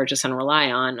purchase and rely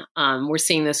on. We're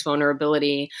seeing this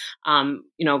vulnerability,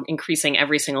 increasing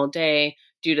every single day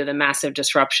due to the massive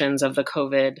disruptions of the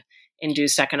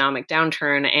COVID-induced economic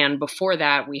downturn. And before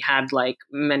that, we had like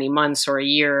many months or a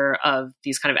year of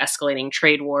these kind of escalating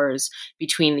trade wars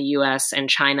between the US and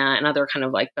China and other kind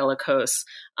of like bellicose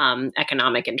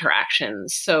economic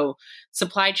interactions. So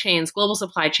global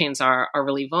supply chains are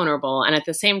really vulnerable. And at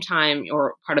the same time,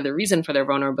 or part of the reason for their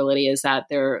vulnerability is that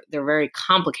they're very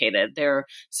complicated. They're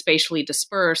spatially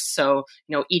dispersed. So,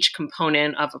 each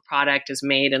component of a product is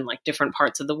made in like different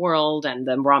parts of the world, and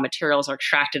the raw materials are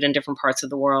extracted in different parts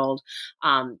of the world.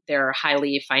 They're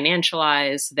highly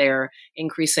financialized. They're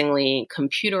increasingly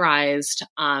computerized.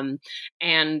 And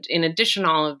in addition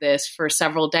to all of this, for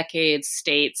several decades,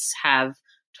 states have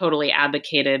totally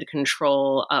abdicated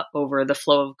control over the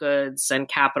flow of goods and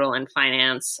capital and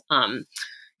finance,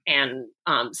 and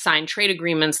signed trade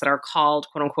agreements that are called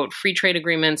quote unquote free trade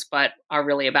agreements, but are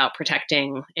really about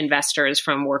protecting investors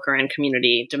from worker and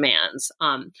community demands.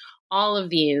 All of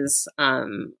these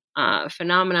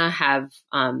phenomena have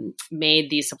made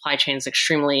these supply chains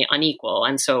extremely unequal.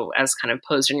 And so, as kind of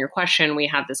posed in your question, we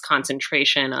have this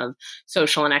concentration of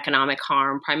social and economic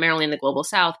harm, primarily in the global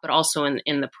south, but also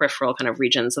in the peripheral kind of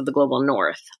regions of the global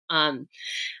north.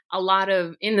 a lot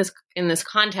of in this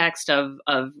context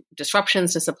of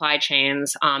disruptions to supply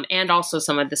chains, and also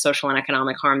some of the social and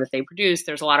economic harm that they produce,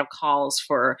 there's a lot of calls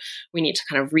for we need to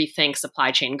kind of rethink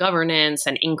supply chain governance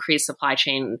and increase supply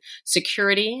chain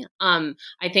security.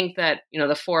 I think that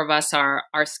the four of us are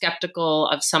skeptical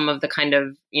of some of the kind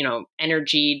of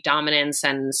energy dominance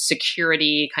and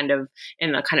security kind of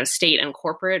in the kind of state and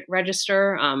corporate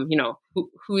register.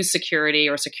 Whose security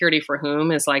or security for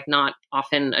whom is like not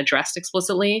often addressed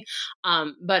explicitly.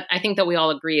 But I think that we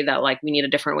all agree that like we need a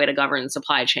different way to govern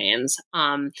supply chains,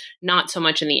 not so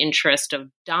much in the interest of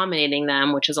dominating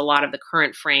them, which is a lot of the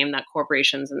current frame that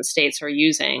corporations and states are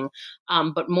using,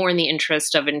 but more in the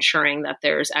interest of ensuring that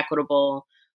there's equitable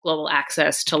global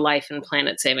access to life and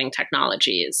planet-saving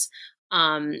technologies.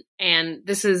 And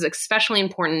this is especially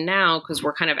important now because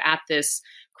we're kind of at this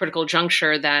critical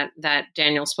juncture that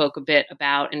Daniel spoke a bit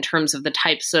about in terms of the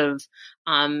types of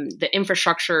the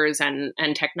infrastructures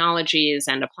and technologies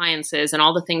and appliances and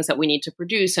all the things that we need to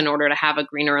produce in order to have a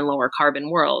greener and lower carbon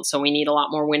world. So we need a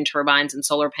lot more wind turbines and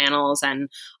solar panels and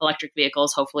electric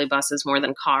vehicles, hopefully buses more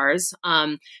than cars.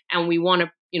 And we want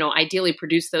to ideally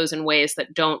produce those in ways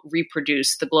that don't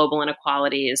reproduce the global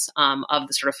inequalities of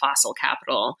the sort of fossil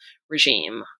capital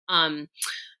regime.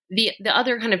 The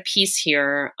other kind of piece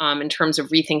here in terms of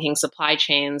rethinking supply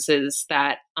chains is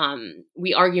that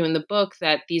we argue in the book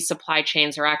that these supply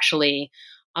chains are actually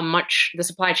the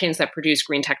supply chains that produce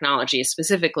green technology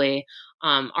specifically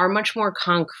are much more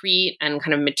concrete and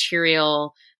kind of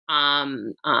material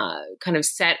kind of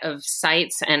set of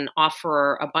sites and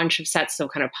offer a bunch of sets of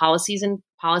kind of policies and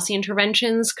policy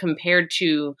interventions compared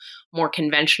to more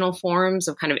conventional forms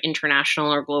of kind of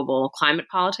international or global climate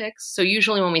politics. So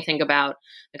usually when we think about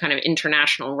the kind of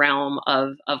international realm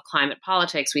of climate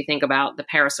politics, we think about the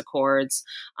Paris Accords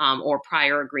or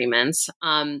prior agreements,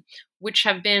 which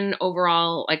have been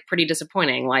overall like pretty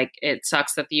disappointing. Like it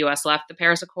sucks that the US left the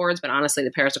Paris Accords, but honestly, the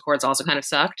Paris Accords also kind of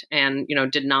sucked and,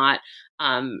 did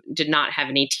not have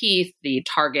any teeth. The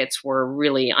targets were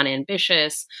really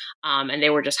unambitious, and they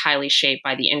were just highly shaped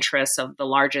by the interests of the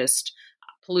largest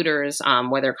polluters,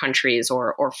 whether countries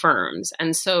or firms.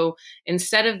 And so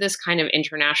instead of this kind of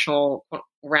international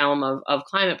realm of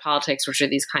climate politics, which are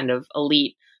these kind of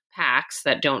elite pacts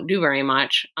that don't do very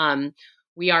much,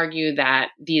 we argue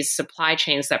that these supply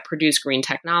chains that produce green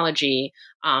technology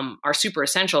are super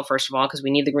essential, first of all, because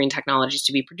we need the green technologies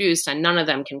to be produced, and none of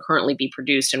them can currently be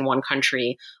produced in one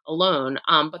country alone.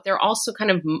 But they're also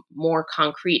kind of more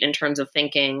concrete in terms of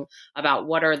thinking about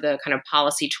what are the kind of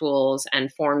policy tools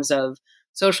and forms of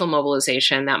social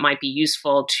mobilization that might be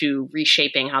useful to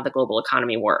reshaping how the global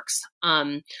economy works.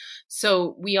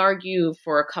 So we argue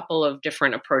for a couple of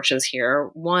different approaches here.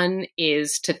 One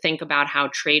is to think about how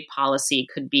trade policy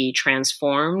could be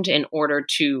transformed in order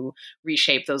to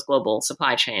reshape those global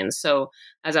supply chains. So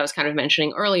as I was kind of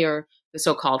mentioning earlier, the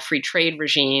so-called free trade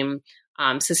regime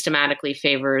systematically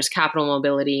favors capital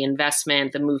mobility,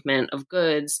 investment, the movement of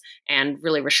goods, and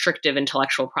really restrictive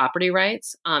intellectual property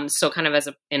rights. So kind of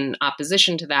in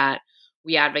opposition to that,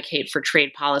 we advocate for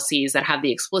trade policies that have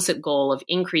the explicit goal of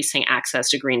increasing access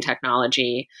to green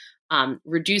technology,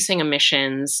 reducing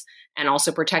emissions, and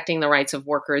also protecting the rights of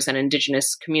workers and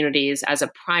indigenous communities as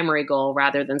a primary goal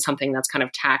rather than something that's kind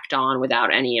of tacked on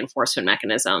without any enforcement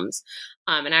mechanisms.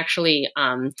 And actually,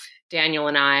 Daniel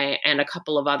and I and a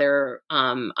couple of other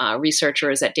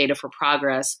researchers at Data for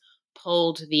Progress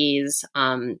polled these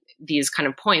kind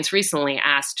of points recently,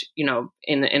 asked,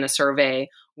 in a survey,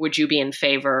 would you be in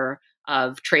favor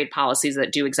of trade policies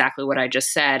that do exactly what I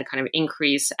just said, kind of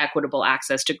increase equitable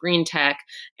access to green tech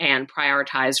and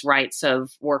prioritize rights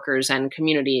of workers and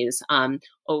communities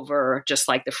over just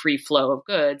like the free flow of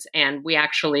goods. And we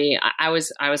actually, I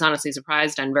was honestly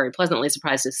surprised and very pleasantly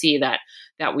surprised to see that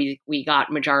we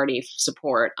got majority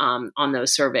support on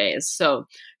those surveys. So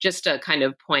just to kind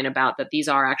of point about that these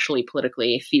are actually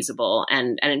politically feasible.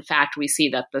 And in fact, we see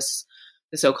that the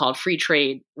so-called free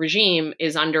trade regime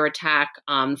is under attack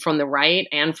from the right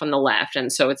and from the left, and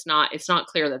so it's not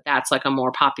clear that that's like a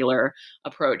more popular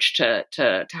approach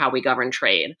to how we govern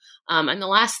trade. And the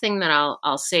last thing that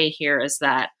I'll say here is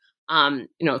that kind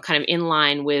of in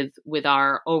line with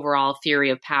our overall theory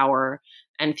of power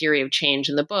and theory of change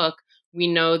in the book, we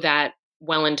know that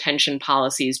well-intentioned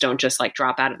policies don't just like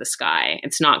drop out of the sky.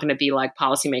 It's not going to be like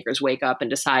policymakers wake up and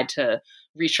decide to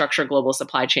restructure global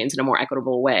supply chains in a more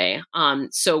equitable way.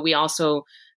 So we also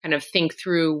kind of think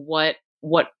through what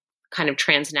kind of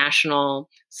transnational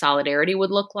solidarity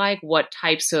would look like, what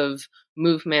types of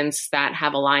movements that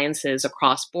have alliances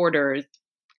across borders,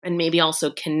 and maybe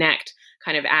also connect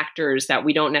kind of actors that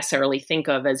we don't necessarily think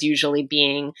of as usually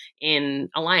being in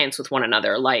alliance with one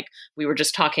another. Like we were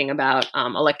just talking about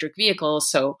electric vehicles.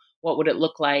 So what would it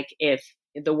look like if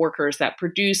the workers that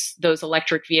produce those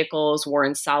electric vehicles were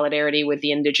in solidarity with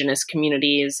the indigenous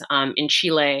communities in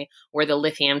Chile, where the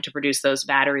lithium to produce those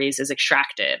batteries is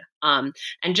extracted? And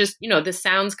just, this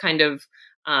sounds kind of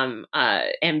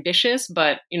ambitious,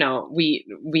 but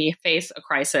we face a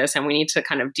crisis and we need to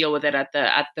kind of deal with it at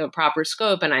the proper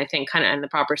scope, and I think kind of in the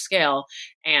proper scale.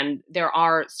 And there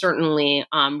are certainly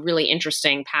really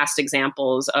interesting past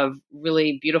examples of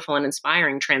really beautiful and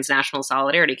inspiring transnational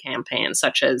solidarity campaigns,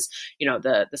 such as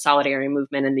the solidarity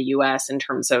movement in the U.S. in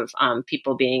terms of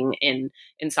people being in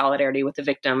solidarity with the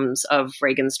victims of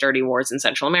Reagan's dirty wars in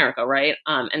Central America, right?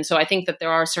 And so I think that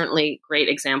there are certainly great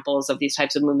examples of these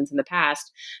types of movements in the past.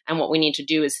 And what we need to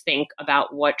do is think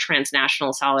about what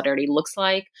transnational solidarity looks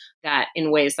like, that in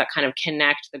ways that kind of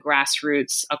connect the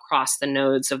grassroots across the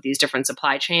nodes of these different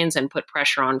supply chains and put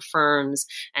pressure on firms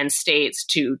and states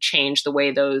to change the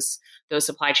way those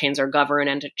supply chains are governed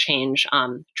and to change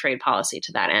trade policy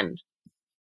to that end.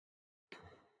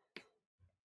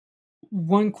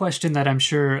 One question that I'm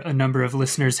sure a number of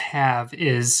listeners have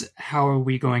is, how are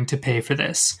we going to pay for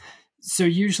this? So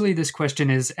usually this question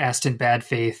is asked in bad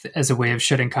faith as a way of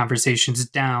shutting conversations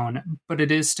down, but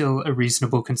it is still a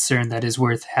reasonable concern that is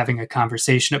worth having a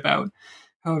conversation about.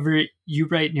 However, you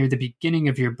write near the beginning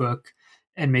of your book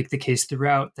and make the case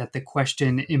throughout that the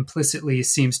question implicitly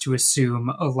seems to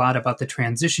assume a lot about the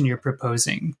transition you're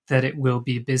proposing, that it will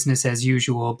be business as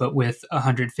usual, but with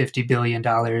 $150 billion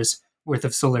worth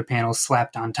of solar panels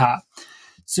slapped on top.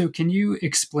 So can you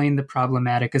explain the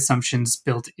problematic assumptions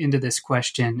built into this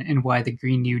question and why the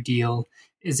Green New Deal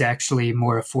is actually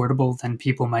more affordable than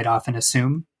people might often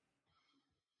assume?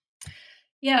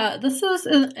 Yeah, this is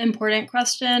an important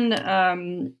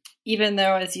question, even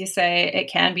though, as you say, it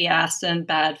can be asked in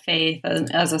bad faith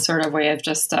as a sort of way of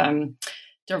just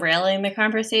derailing the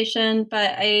conversation.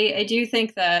 But I do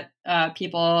think that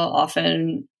people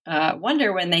often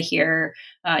wonder when they hear,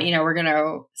 we're going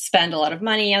to spend a lot of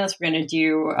money on this, we're going to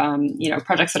do,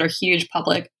 projects that are huge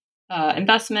public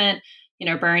investment.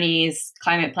 Bernie's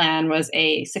climate plan was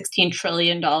a $16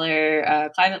 trillion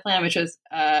climate plan, which was,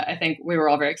 I think we were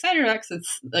all very excited about because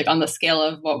it's like on the scale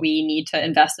of what we need to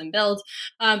invest and build.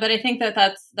 But I think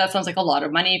that sounds like a lot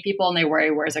of money to people, and they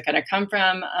worry, where's it going to come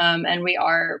from? And we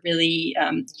are really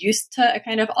used to a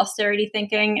kind of austerity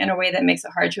thinking in a way that makes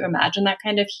it hard to imagine that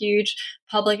kind of huge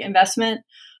public investment.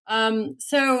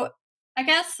 So I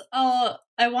guess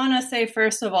I want to say,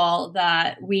 first of all,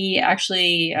 that we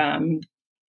actually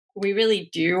we really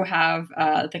do have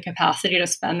the capacity to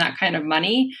spend that kind of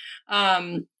money.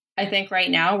 I think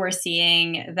right now we're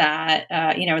seeing that,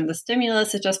 in the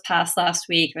stimulus that just passed last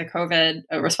week, the COVID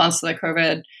response to the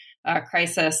COVID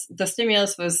crisis, the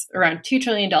stimulus was around $2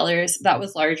 trillion. That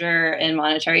was larger in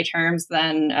monetary terms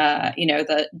than,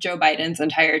 the Joe Biden's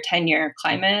entire 10-year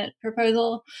climate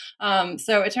proposal.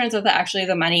 So it turns out that actually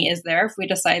the money is there if we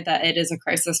decide that it is a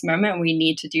crisis moment, we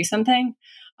need to do something.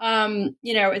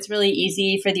 It's really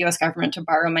easy for the U.S. government to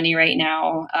borrow money right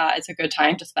now. It's a good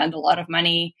time to spend a lot of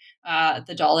money.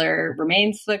 The dollar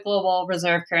remains the global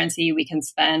reserve currency. We can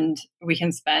spend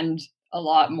a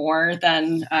lot more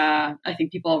than I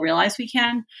think people realize we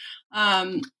can.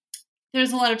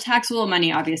 There's a lot of taxable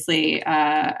money, obviously.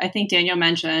 I think Daniel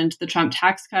mentioned the Trump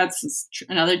tax cuts,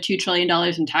 another $2 trillion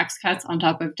in tax cuts on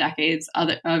top of decades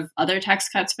of other tax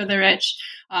cuts for the rich.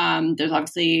 There's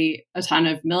obviously a ton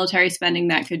of military spending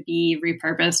that could be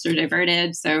repurposed or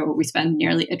diverted. So we spend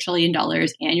nearly $1 trillion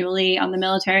annually on the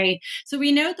military. So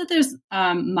we know that there's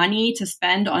money to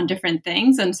spend on different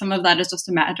things. And some of that is just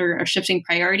a matter of shifting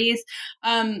priorities.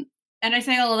 And I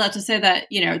say all of that to say that,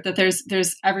 that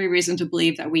there's every reason to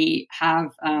believe that we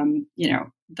have,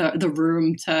 the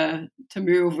room to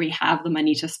move. We have the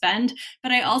money to spend.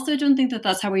 But I also don't think that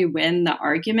that's how we win the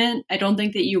argument. I don't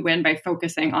think that you win by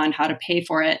focusing on how to pay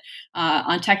for it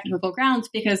on technical grounds,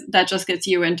 because that just gets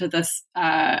you into this,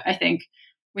 I think,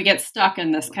 we get stuck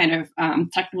in this kind of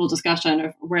technical discussion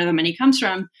of where the money comes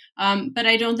from. But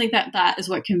I don't think that is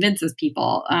what convinces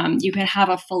people. You can have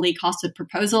a fully costed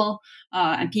proposal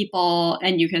and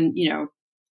you can,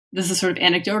 this is sort of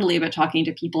anecdotally, but talking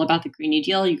to people about the Green New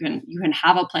Deal, you can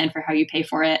have a plan for how you pay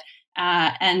for it.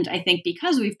 And I think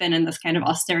because we've been in this kind of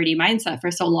austerity mindset for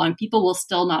so long, people will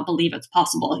still not believe it's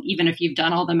possible. Even if you've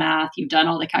done all the math, you've done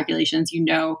all the calculations,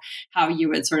 how you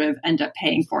would sort of end up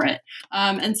paying for it.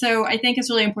 And so I think it's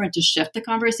really important to shift the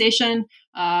conversation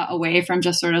away from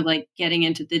just sort of like getting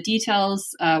into the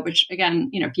details, which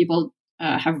again, people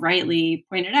have rightly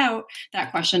pointed out,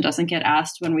 that question doesn't get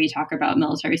asked when we talk about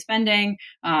military spending,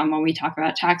 when we talk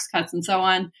about tax cuts and so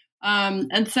on.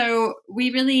 And so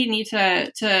we really need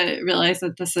to realize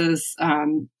that this is,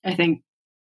 I think,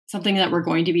 something that we're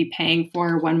going to be paying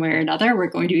for one way or another. We're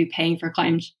going to be paying for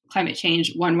climate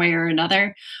change one way or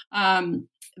another.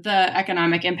 The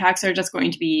economic impacts are just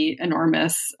going to be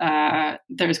enormous.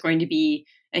 There's going to be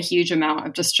a huge amount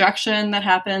of destruction that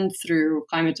happens through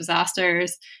climate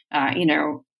disasters,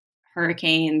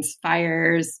 hurricanes,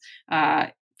 fires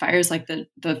like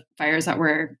the fires that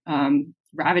were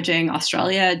ravaging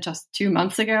Australia just 2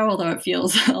 months ago, although it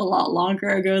feels a lot longer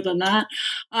ago than that.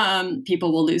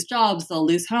 People will lose jobs, they'll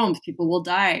lose homes, people will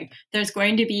die. There's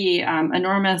going to be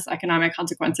enormous economic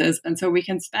consequences. And so we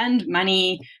can spend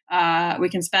money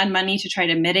to try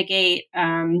to mitigate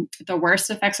the worst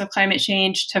effects of climate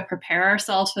change, to prepare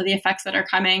ourselves for the effects that are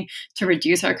coming, to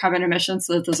reduce our carbon emissions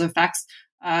so that those effects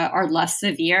are less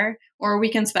severe, or we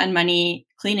can spend money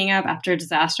cleaning up after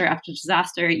disaster,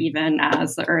 even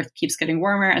as the earth keeps getting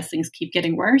warmer, as things keep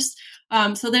getting worse.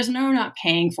 So there's no not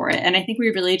paying for it. And I think we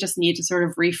really just need to sort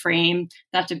of reframe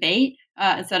that debate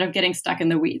instead of getting stuck in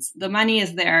the weeds. The money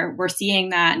is there. We're seeing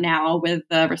that now with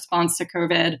the response to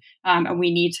COVID, and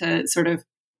we need to sort of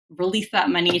release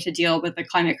that money to deal with the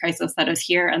climate crisis that is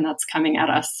here and that's coming at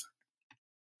us.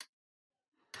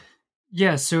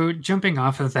 Yeah, so jumping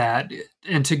off of that,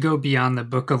 and to go beyond the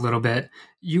book a little bit,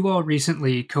 you all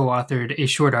recently co-authored a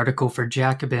short article for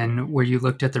Jacobin where you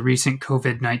looked at the recent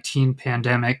COVID-19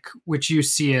 pandemic, which you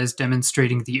see as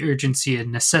demonstrating the urgency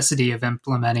and necessity of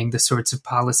implementing the sorts of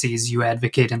policies you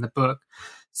advocate in the book.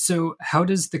 So how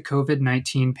does the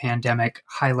COVID-19 pandemic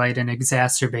highlight and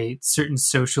exacerbate certain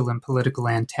social and political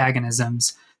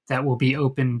antagonisms that will be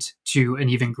opened to an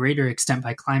even greater extent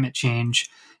by climate change?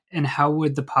 And how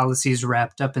would the policies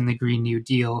wrapped up in the Green New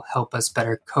Deal help us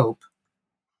better cope?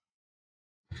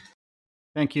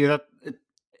 Thank you.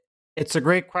 It's a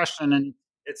great question, and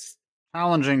it's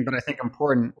challenging, but I think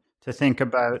important to think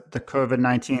about the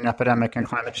COVID-19 epidemic and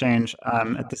climate change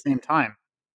at the same time.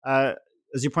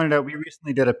 As you pointed out, we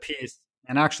recently did a piece,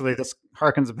 and actually this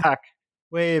harkens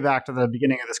way back to the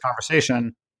beginning of this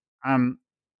conversation.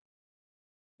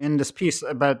 In this piece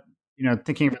about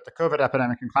thinking about the COVID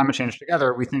epidemic and climate change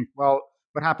together, we think, well,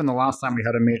 what happened the last time we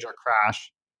had a major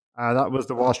crash? That was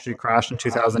the Wall Street crash in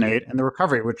 2008 and the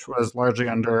recovery, which was largely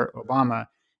under Obama.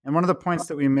 And one of the points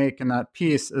that we make in that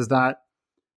piece is that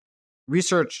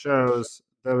research shows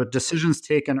the decisions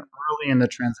taken early in the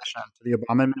transition to the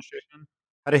Obama administration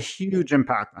had a huge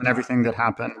impact on everything that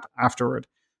happened afterward.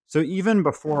 So even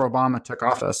before Obama took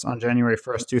office on January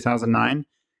 1st, 2009,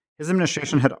 his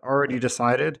administration had already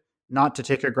decided not to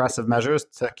take aggressive measures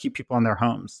to keep people in their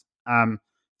homes.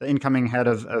 The incoming head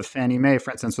of Fannie Mae,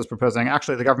 for instance, was proposing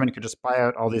actually the government could just buy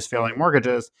out all these failing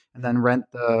mortgages and then rent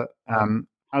the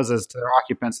houses to their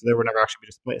occupants so they would never actually be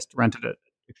displaced, rented at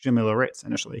extremely low rates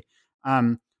initially.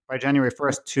 By January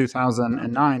 1st,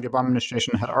 2009, the Obama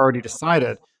administration had already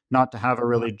decided not to have a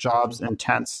really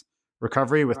jobs-intense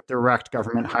recovery with direct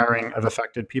government hiring of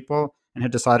affected people and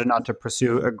had decided not to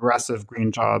pursue aggressive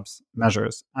green jobs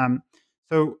measures.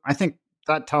 So I think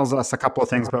that tells us a couple of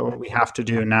things about what we have to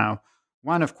do now.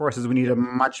 One, of course, is we need a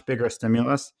much bigger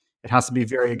stimulus. It has to be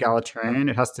very egalitarian.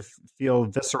 It has to feel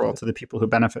visceral to the people who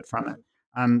benefit from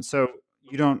it. So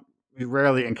we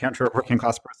rarely encounter a working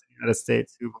class person in the United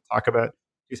States who will talk about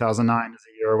 2009 as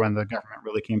a year when the government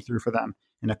really came through for them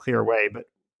in a clear way. But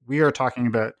we are talking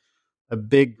about a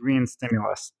big green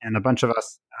stimulus, and a bunch of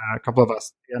us, a couple of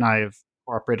us, and I have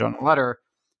cooperated on a letter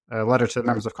to the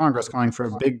members of Congress calling for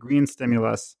a big green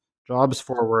stimulus, jobs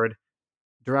forward,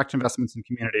 direct investments in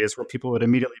communities where people would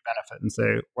immediately benefit and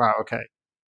say, wow, okay,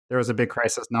 there was a big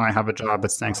crisis. Now I have a job.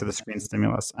 It's thanks to this green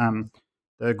stimulus.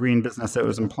 The green business that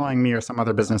was employing me or some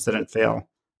other business didn't fail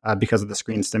because of this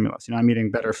green stimulus. I'm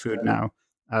eating better food now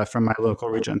from my local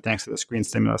region thanks to this green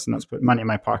stimulus. And that's put money in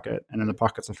my pocket and in the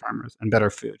pockets of farmers and better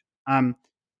food.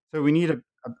 So we need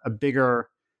a bigger,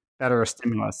 better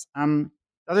stimulus. The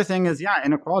other thing is,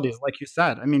 inequalities, like you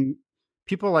said. I mean,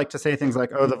 people like to say things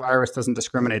like, oh, the virus doesn't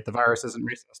discriminate, the virus isn't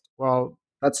racist. Well,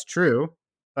 that's true,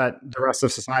 but the rest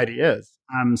of society is.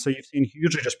 So you've seen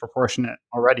hugely disproportionate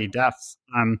already deaths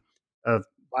of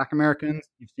Black Americans.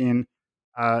 You've seen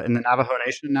in the Navajo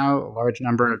Nation now a large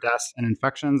number of deaths and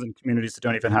infections in communities that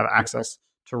don't even have access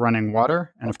to running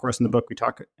water. And of course, in the book, we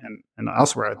talk and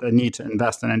elsewhere the need to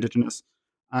invest in Indigenous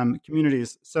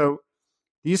communities. So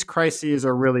these crises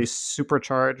are really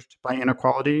supercharged by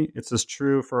inequality. It's as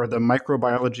true for the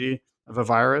microbiology of a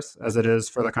virus as it is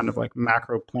for the kind of like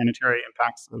macro planetary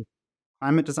impacts of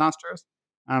climate disasters.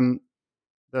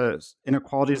 the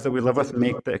inequalities that we live with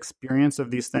make the experience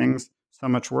of these things so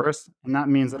much worse. And that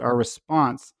means that our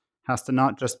response has to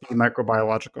not just be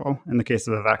microbiological in the case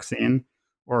of a vaccine,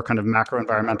 or kind of macro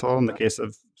environmental in the case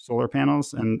of solar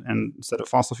panels and instead of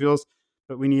fossil fuels,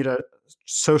 but we need a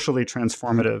socially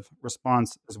transformative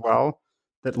response as well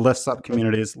that lifts up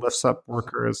communities, lifts up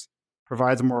workers,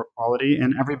 provides more equality.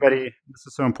 And everybody, this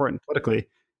is so important politically,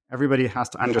 everybody has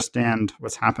to understand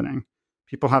what's happening.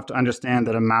 People have to understand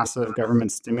that a massive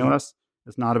government stimulus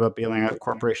is not about bailing out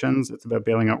corporations. It's about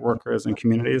bailing out workers and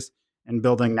communities and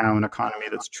building now an economy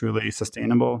that's truly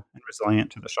sustainable and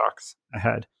resilient to the shocks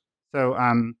ahead. So,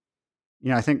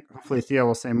 I think hopefully Thea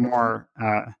will say more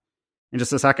in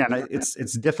just a second.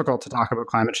 It's difficult to talk about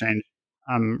climate change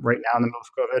right now in the middle of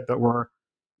COVID, but we're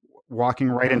walking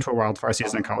right into a wildfire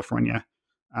season in California.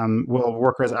 Will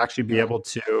workers actually be able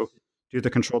to do the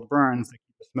controlled burns that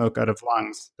keep the smoke out of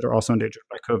lungs that are also endangered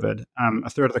by COVID? A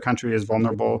third of the country is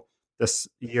vulnerable this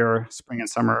year, spring and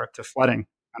summer, to flooding,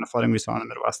 kind of flooding we saw in the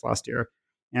Midwest last year.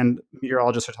 And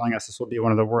meteorologists are telling us this will be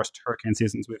one of the worst hurricane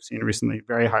seasons we've seen recently,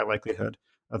 very high likelihood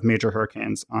of major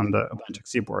hurricanes on the Atlantic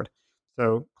seaboard.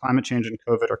 So climate change and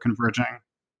COVID are converging.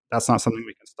 That's not something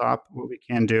we can stop. What we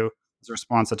can do is a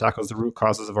response that tackles the root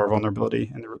causes of our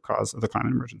vulnerability and the root cause of the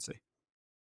climate emergency.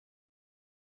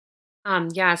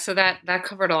 So that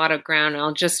covered a lot of ground.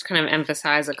 I'll just kind of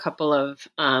emphasize a couple of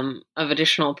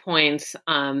additional points,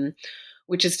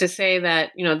 which is to say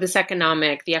that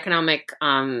the economic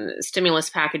stimulus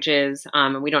packages,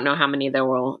 and we don't know how many there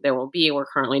will be. We're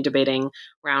currently debating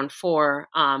round 4,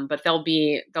 but there'll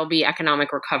be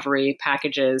economic recovery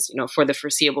packages, for the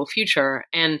foreseeable future.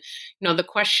 And the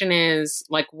question is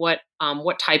what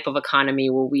type of economy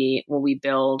will we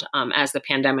build as the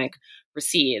pandemic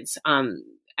recedes?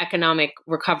 Economic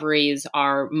recoveries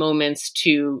are moments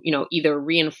to, either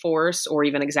reinforce or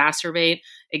even exacerbate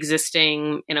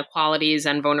existing inequalities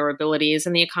and vulnerabilities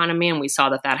in the economy. And we saw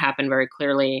that happened very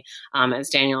clearly, as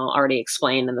Daniel already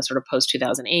explained, in the sort of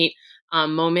post-2008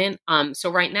 moment. So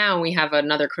right now we have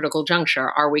another critical juncture.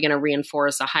 Are we going to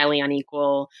reinforce a highly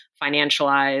unequal,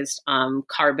 financialized,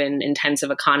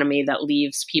 carbon-intensive economy that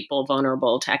leaves people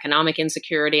vulnerable to economic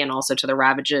insecurity and also to the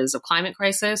ravages of climate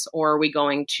crisis? Or are we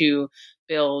going to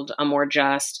build a more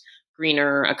just,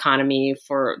 greener economy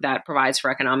that provides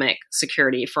for economic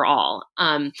security for all?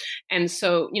 And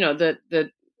so, the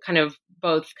kind of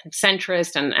both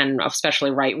centrist and especially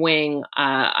right wing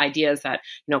ideas that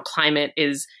climate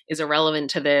is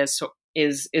irrelevant to this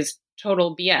is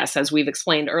total BS. As we've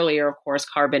explained earlier, of course,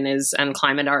 carbon and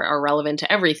climate are relevant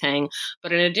to everything.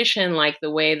 But in addition, the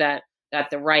way that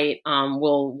the right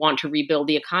will want to rebuild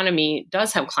the economy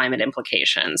does have climate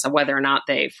implications, whether or not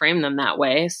they frame them that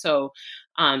way. So,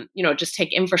 just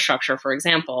take infrastructure, for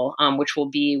example, which will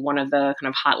be one of the kind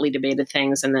of hotly debated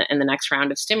things in the next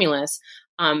round of stimulus.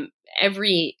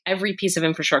 Every piece of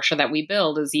infrastructure that we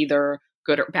build is either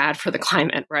good or bad for the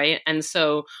climate, right? And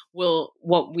so what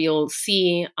we'll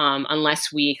see,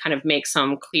 unless we kind of make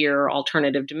some clear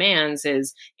alternative demands,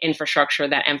 is infrastructure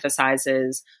that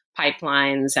emphasizes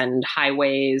pipelines and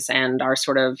highways and our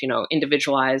sort of,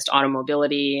 individualized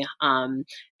automobility,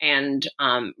 and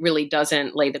really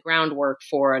doesn't lay the groundwork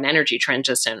for an energy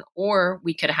transition. Or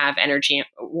we could have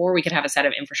a set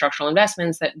of infrastructural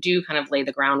investments that do kind of lay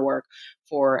the groundwork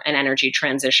for an energy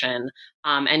transition,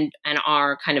 and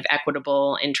are kind of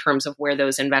equitable in terms of where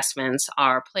those investments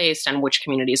are placed and which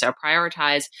communities are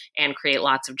prioritized, and create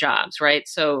lots of jobs, right?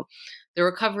 So the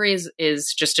recovery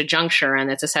is just a juncture, and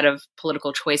it's a set of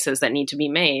political choices that need to be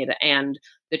made. And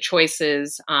the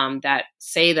choices that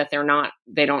say that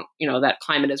that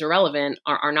climate is irrelevant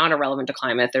are not irrelevant to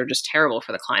climate. They're just terrible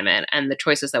for the climate. And the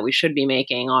choices that we should be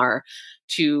making are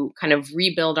to kind of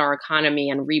rebuild our economy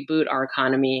and reboot our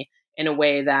economy in a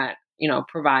way that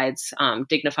provides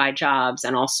dignified jobs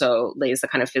and also lays the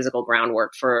kind of physical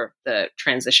groundwork for the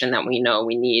transition that we know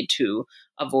we need to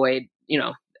avoid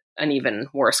an even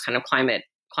worse kind of climate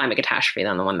catastrophe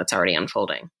than the one that's already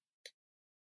unfolding.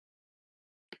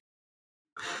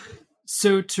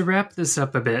 So to wrap this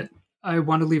up a bit, I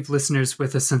want to leave listeners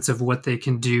with a sense of what they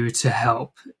can do to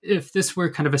help. If this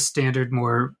were kind of a standard,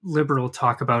 more liberal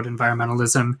talk about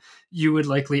environmentalism, you would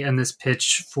likely end this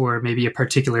pitch for maybe a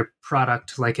particular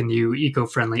product like a new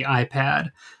eco-friendly iPad.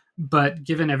 But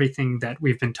given everything that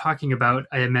we've been talking about,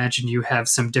 I imagine you have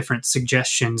some different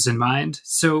suggestions in mind.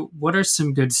 So what are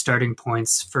some good starting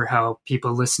points for how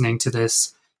people listening to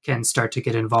this can start to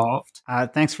get involved?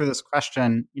 Thanks for this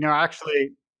question.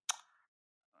 Actually,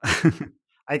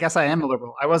 I guess I am a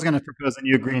liberal. I was going to propose a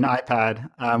new green iPad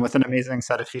with an amazing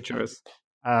set of features.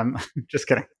 Just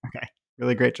kidding. Okay.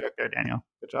 Really great joke there, Daniel.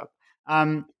 Good job.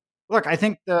 Look, I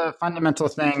think the fundamental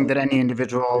thing that any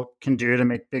individual can do to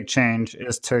make big change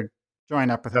is to join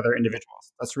up with other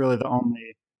individuals. That's really the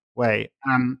only way.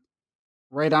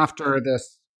 Right after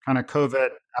this kind of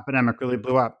COVID epidemic really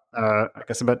blew up, I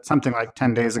guess about something like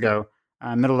 10 days ago,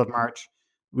 middle of March,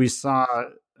 we saw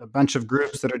a bunch of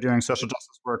groups that are doing social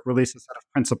justice work release a set of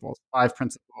principles, 5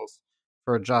 principles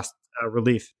for just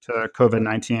relief to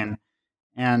COVID-19.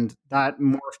 And that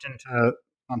morphed into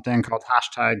something called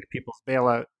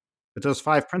 #PeoplesBailout. But those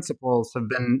 5 principles have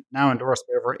been now endorsed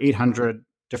by over 800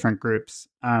 different groups.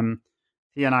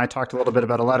 He and I talked a little bit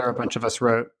about a letter a bunch of us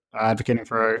wrote advocating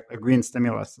for a green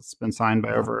stimulus. It's been signed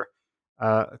by over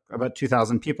about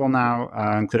 2,000 people now,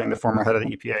 including the former head of the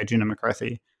EPA, Gina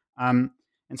McCarthy. And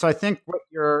so I think what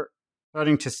you're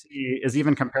starting to see is,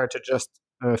 even compared to just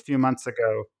a few months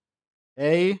ago,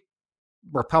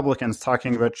 Republicans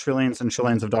talking about trillions and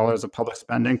trillions of dollars of public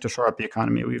spending to shore up the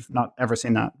economy. We've not ever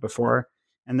seen that before.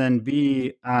 And then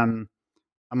B,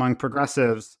 among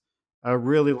progressives, a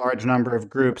really large number of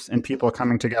groups and people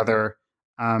coming together,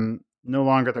 no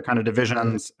longer the kind of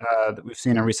divisions that we've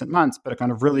seen in recent months, but a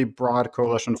kind of really broad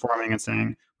coalition forming and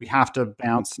saying we have to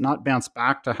not bounce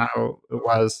back to how it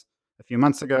was a few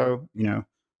months ago,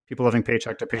 people living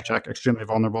paycheck to paycheck, extremely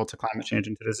vulnerable to climate change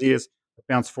and to disease, but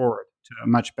bounce forward to a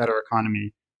much better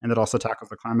economy, and that also tackles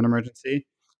the climate emergency.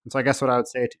 And so I guess what I would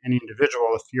say to any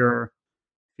individual, if you're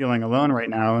feeling alone right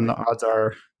now, and the odds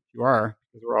are you are,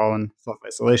 because we're all in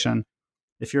self-isolation,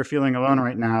 if you're feeling alone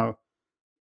right now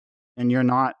and you're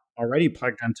not already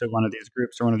plugged into one of these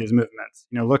groups or one of these movements,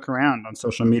 look around on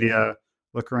social media,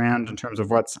 look around in terms of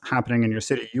what's happening in your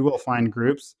city. You will find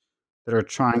groups that are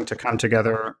trying to come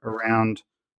together around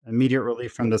immediate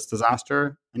relief from this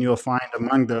disaster. And you will find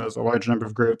among those a large number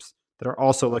of groups that are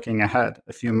also looking ahead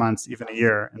a few months, even a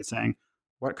year, and saying,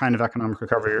 what kind of economic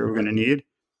recovery are we going to need?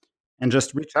 And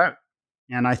just reach out.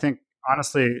 And I think,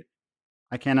 honestly,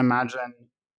 I can't imagine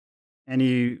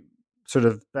any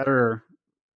better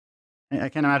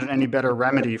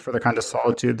remedy for the kind of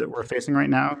solitude that we're facing right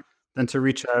now than to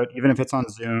reach out, even if it's on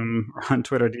Zoom or on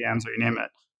Twitter DMs, or you name it,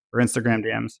 or Instagram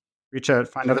DMs. Reach out,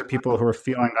 find other people who are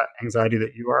feeling that anxiety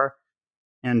that you are,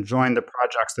 and join the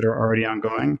projects that are already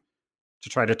ongoing to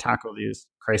try to tackle these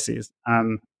crises.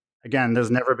 Again, there's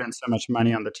never been so much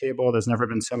money on the table. There's never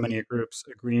been so many groups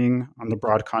agreeing on the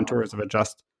broad contours of a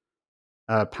just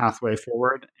pathway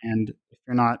forward. And if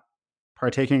you're not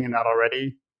partaking in that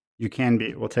already, you can be.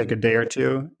 It will take a day or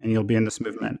two, and you'll be in this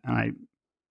movement. And I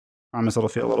promise it'll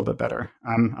feel a little bit better.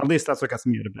 At least that's what gets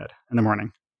me out of bed in the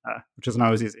morning, which isn't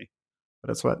always easy, but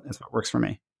it's what works for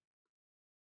me.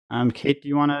 Kate, do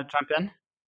you want to jump in?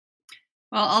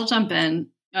 Well, I'll jump in,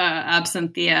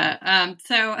 absent Thea.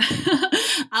 So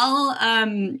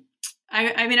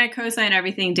I co-sign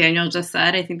everything Daniel just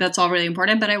said. I think that's all really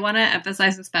important, but I want to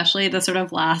emphasize especially the sort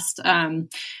of last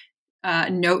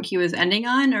note he was ending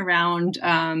on around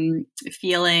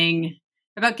feeling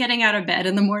about getting out of bed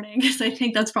in the morning, because I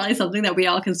think that's probably something that we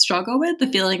all can struggle with, the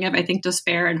feeling of, I think,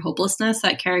 despair and hopelessness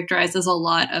that characterizes a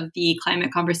lot of the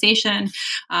climate conversation.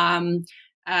 And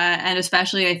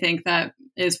especially, I think that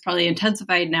is probably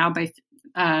intensified now by,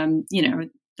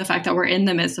 the fact that we're in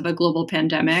the midst of a global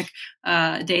pandemic.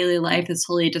 Daily life is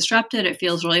totally disrupted. It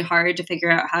feels really hard to figure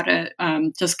out how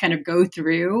to just kind of go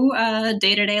through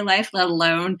day-to-day life, let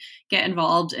alone get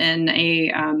involved in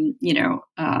a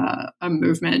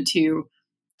movement to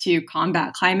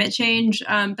combat climate change.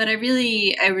 But I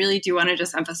really do want to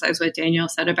just emphasize what Daniel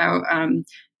said about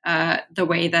the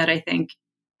way that I think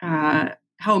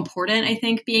how important I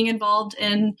think being involved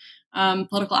in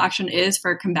political action is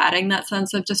for combating that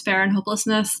sense of despair and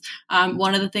hopelessness.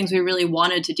 One of the things we really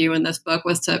wanted to do in this book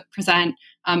was to present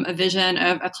a vision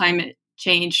of a climate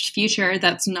changed future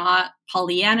that's not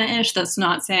Pollyanna-ish, that's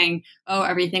not saying, oh,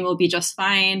 everything will be just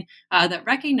fine, that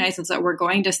recognizes that we're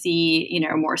going to see,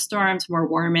 more storms, more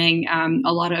warming,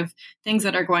 a lot of things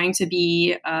that are going to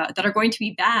be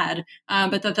bad,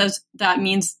 but that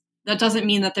doesn't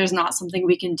mean that there's not something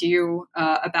we can do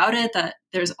about it, that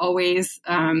there's always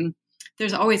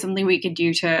something we could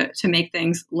do to make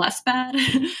things less bad.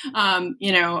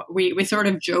 We sort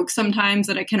of joke sometimes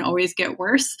that it can always get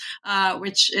worse,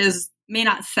 which may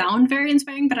not sound very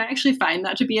inspiring, but I actually find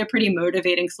that to be a pretty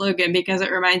motivating slogan, because it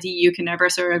reminds you can never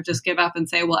sort of just give up and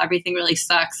say, well, everything really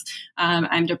sucks.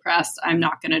 I'm depressed. I'm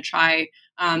not going to try.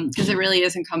 Because it really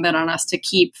is incumbent on us to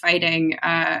keep fighting,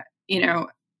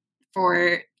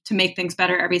 to make things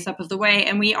better every step of the way.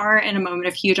 And we are in a moment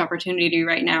of huge opportunity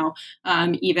right now,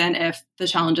 even if the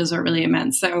challenges are really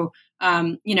immense. So,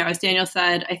 as Daniel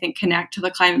said, I think connect to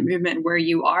the climate movement where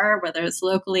you are, whether it's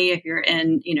locally, if you're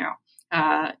in,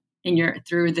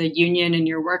 through the union in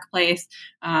your workplace,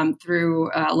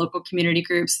 through local community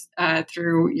groups,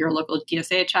 through your local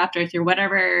DSA chapter, through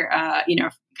whatever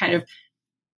kind of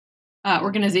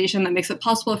organization that makes it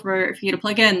possible for you to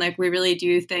plug in. Like, we really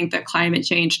do think that climate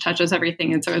change touches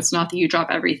everything, and so it's not that you drop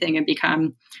everything and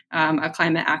become a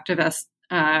climate activist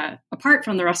apart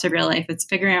from the rest of your life. It's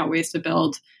figuring out ways to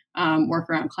build work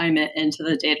around climate into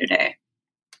the day-to-day.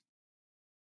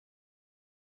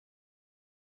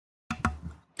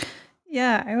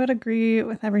 Yeah, I would agree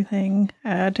with everything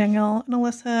Daniel and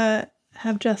Alyssa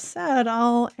have just said.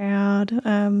 I'll add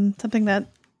something that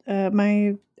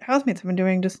my housemates have been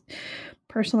doing just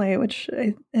personally, which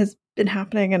has been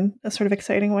happening in a sort of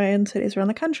exciting way in cities around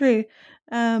the country,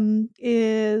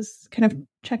 is kind of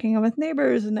checking in with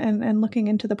neighbors and looking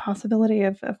into the possibility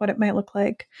of what it might look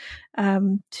like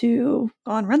to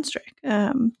go on rent strike,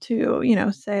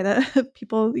 to, say that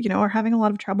people, are having a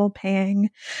lot of trouble paying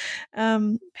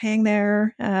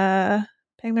their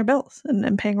bills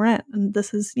and paying rent. And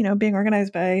this is, being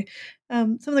organized by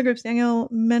some of the groups Daniel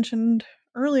mentioned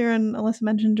earlier and Alyssa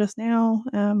mentioned just now,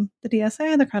 the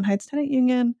DSA, the Crown Heights Tenant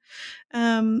Union,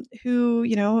 who,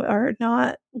 are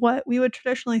not what we would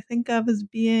traditionally think of as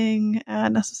being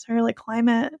necessarily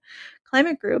climate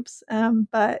groups,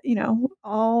 but,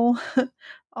 all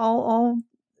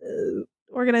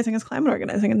organizing is climate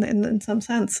organizing in some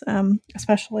sense,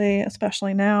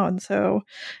 especially now. And so,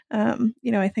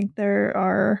 I think there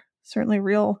are certainly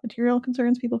real material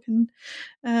concerns people can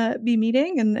be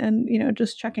meeting and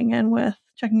just checking in with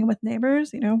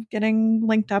neighbors, getting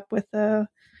linked up with the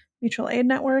mutual aid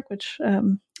network, which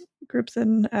groups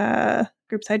I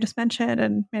just mentioned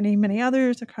and many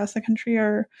others across the country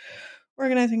are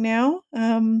organizing now.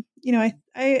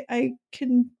 I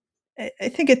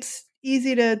think it's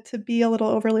easy to be a little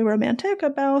overly romantic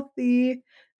about the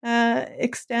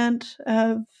extent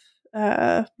of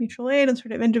mutual aid and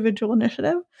sort of individual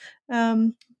initiative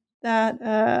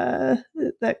that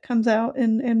comes out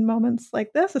in moments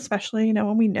like this, especially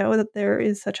when we know that there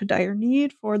is such a dire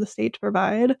need for the state to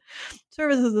provide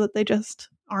services that they just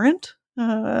aren't.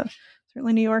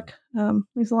 Certainly, New York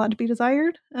leaves a lot to be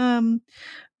desired,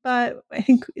 but I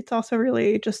think it's also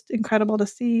really just incredible to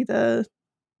see the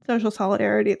social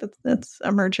solidarity that's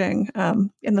emerging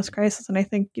in this crisis. And I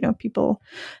think, people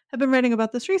have been writing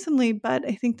about this recently, but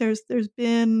I think there's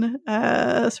been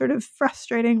a sort of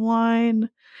frustrating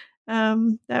line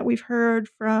that we've heard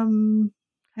from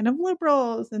kind of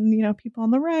liberals and, people on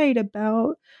the right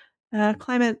about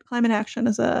climate action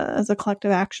as a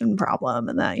collective action problem,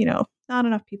 and that, not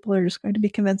enough people are just going to be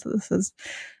convinced that this is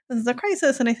a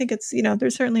crisis. And I think it's,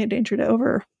 there's certainly a danger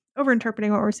to overinterpreting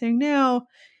what we're seeing now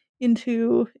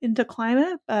into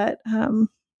climate, but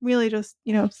really just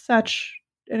such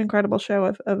an incredible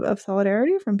show of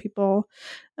solidarity from people,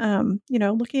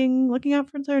 looking out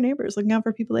for their neighbors, looking out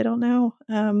for people they don't know,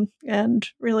 and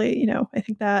really, I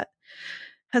think that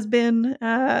has been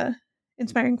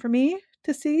inspiring for me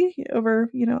to see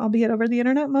over, albeit over the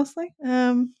internet mostly,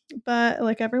 but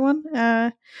like everyone,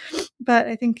 but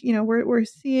I think we're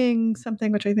seeing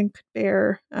something which I think could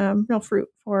bear real fruit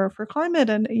for climate,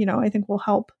 and I think will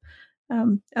help.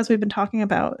 As we've been talking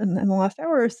about in the last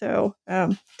hour or so,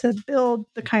 to build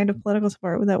the kind of political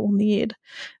support that we'll need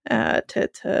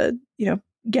to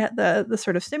get the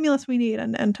sort of stimulus we need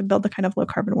and to build the kind of no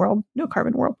carbon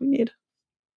world we need.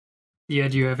 Yeah,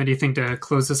 do you have anything to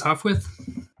close us off with?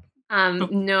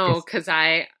 No, because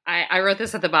I wrote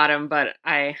this at the bottom, but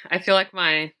I feel like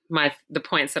the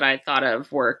points that I thought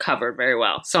of were covered very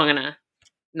well. So I'm gonna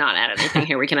not add anything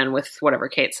here. We can end with whatever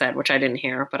Kate said, which I didn't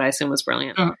hear, but I assume was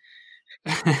brilliant.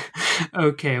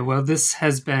 Okay, well, this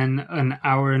has been an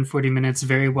hour and 40 minutes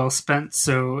very well spent.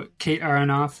 So Kate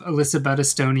Aronoff, Alyssa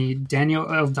Battistoni, Daniel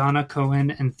Aldana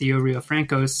Cohen, and Theo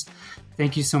Riofrancos,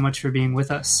 thank you so much for being with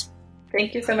us.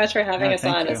 Thank you so much for having us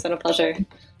on. It's been a pleasure.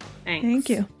 Thanks. Thank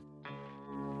you.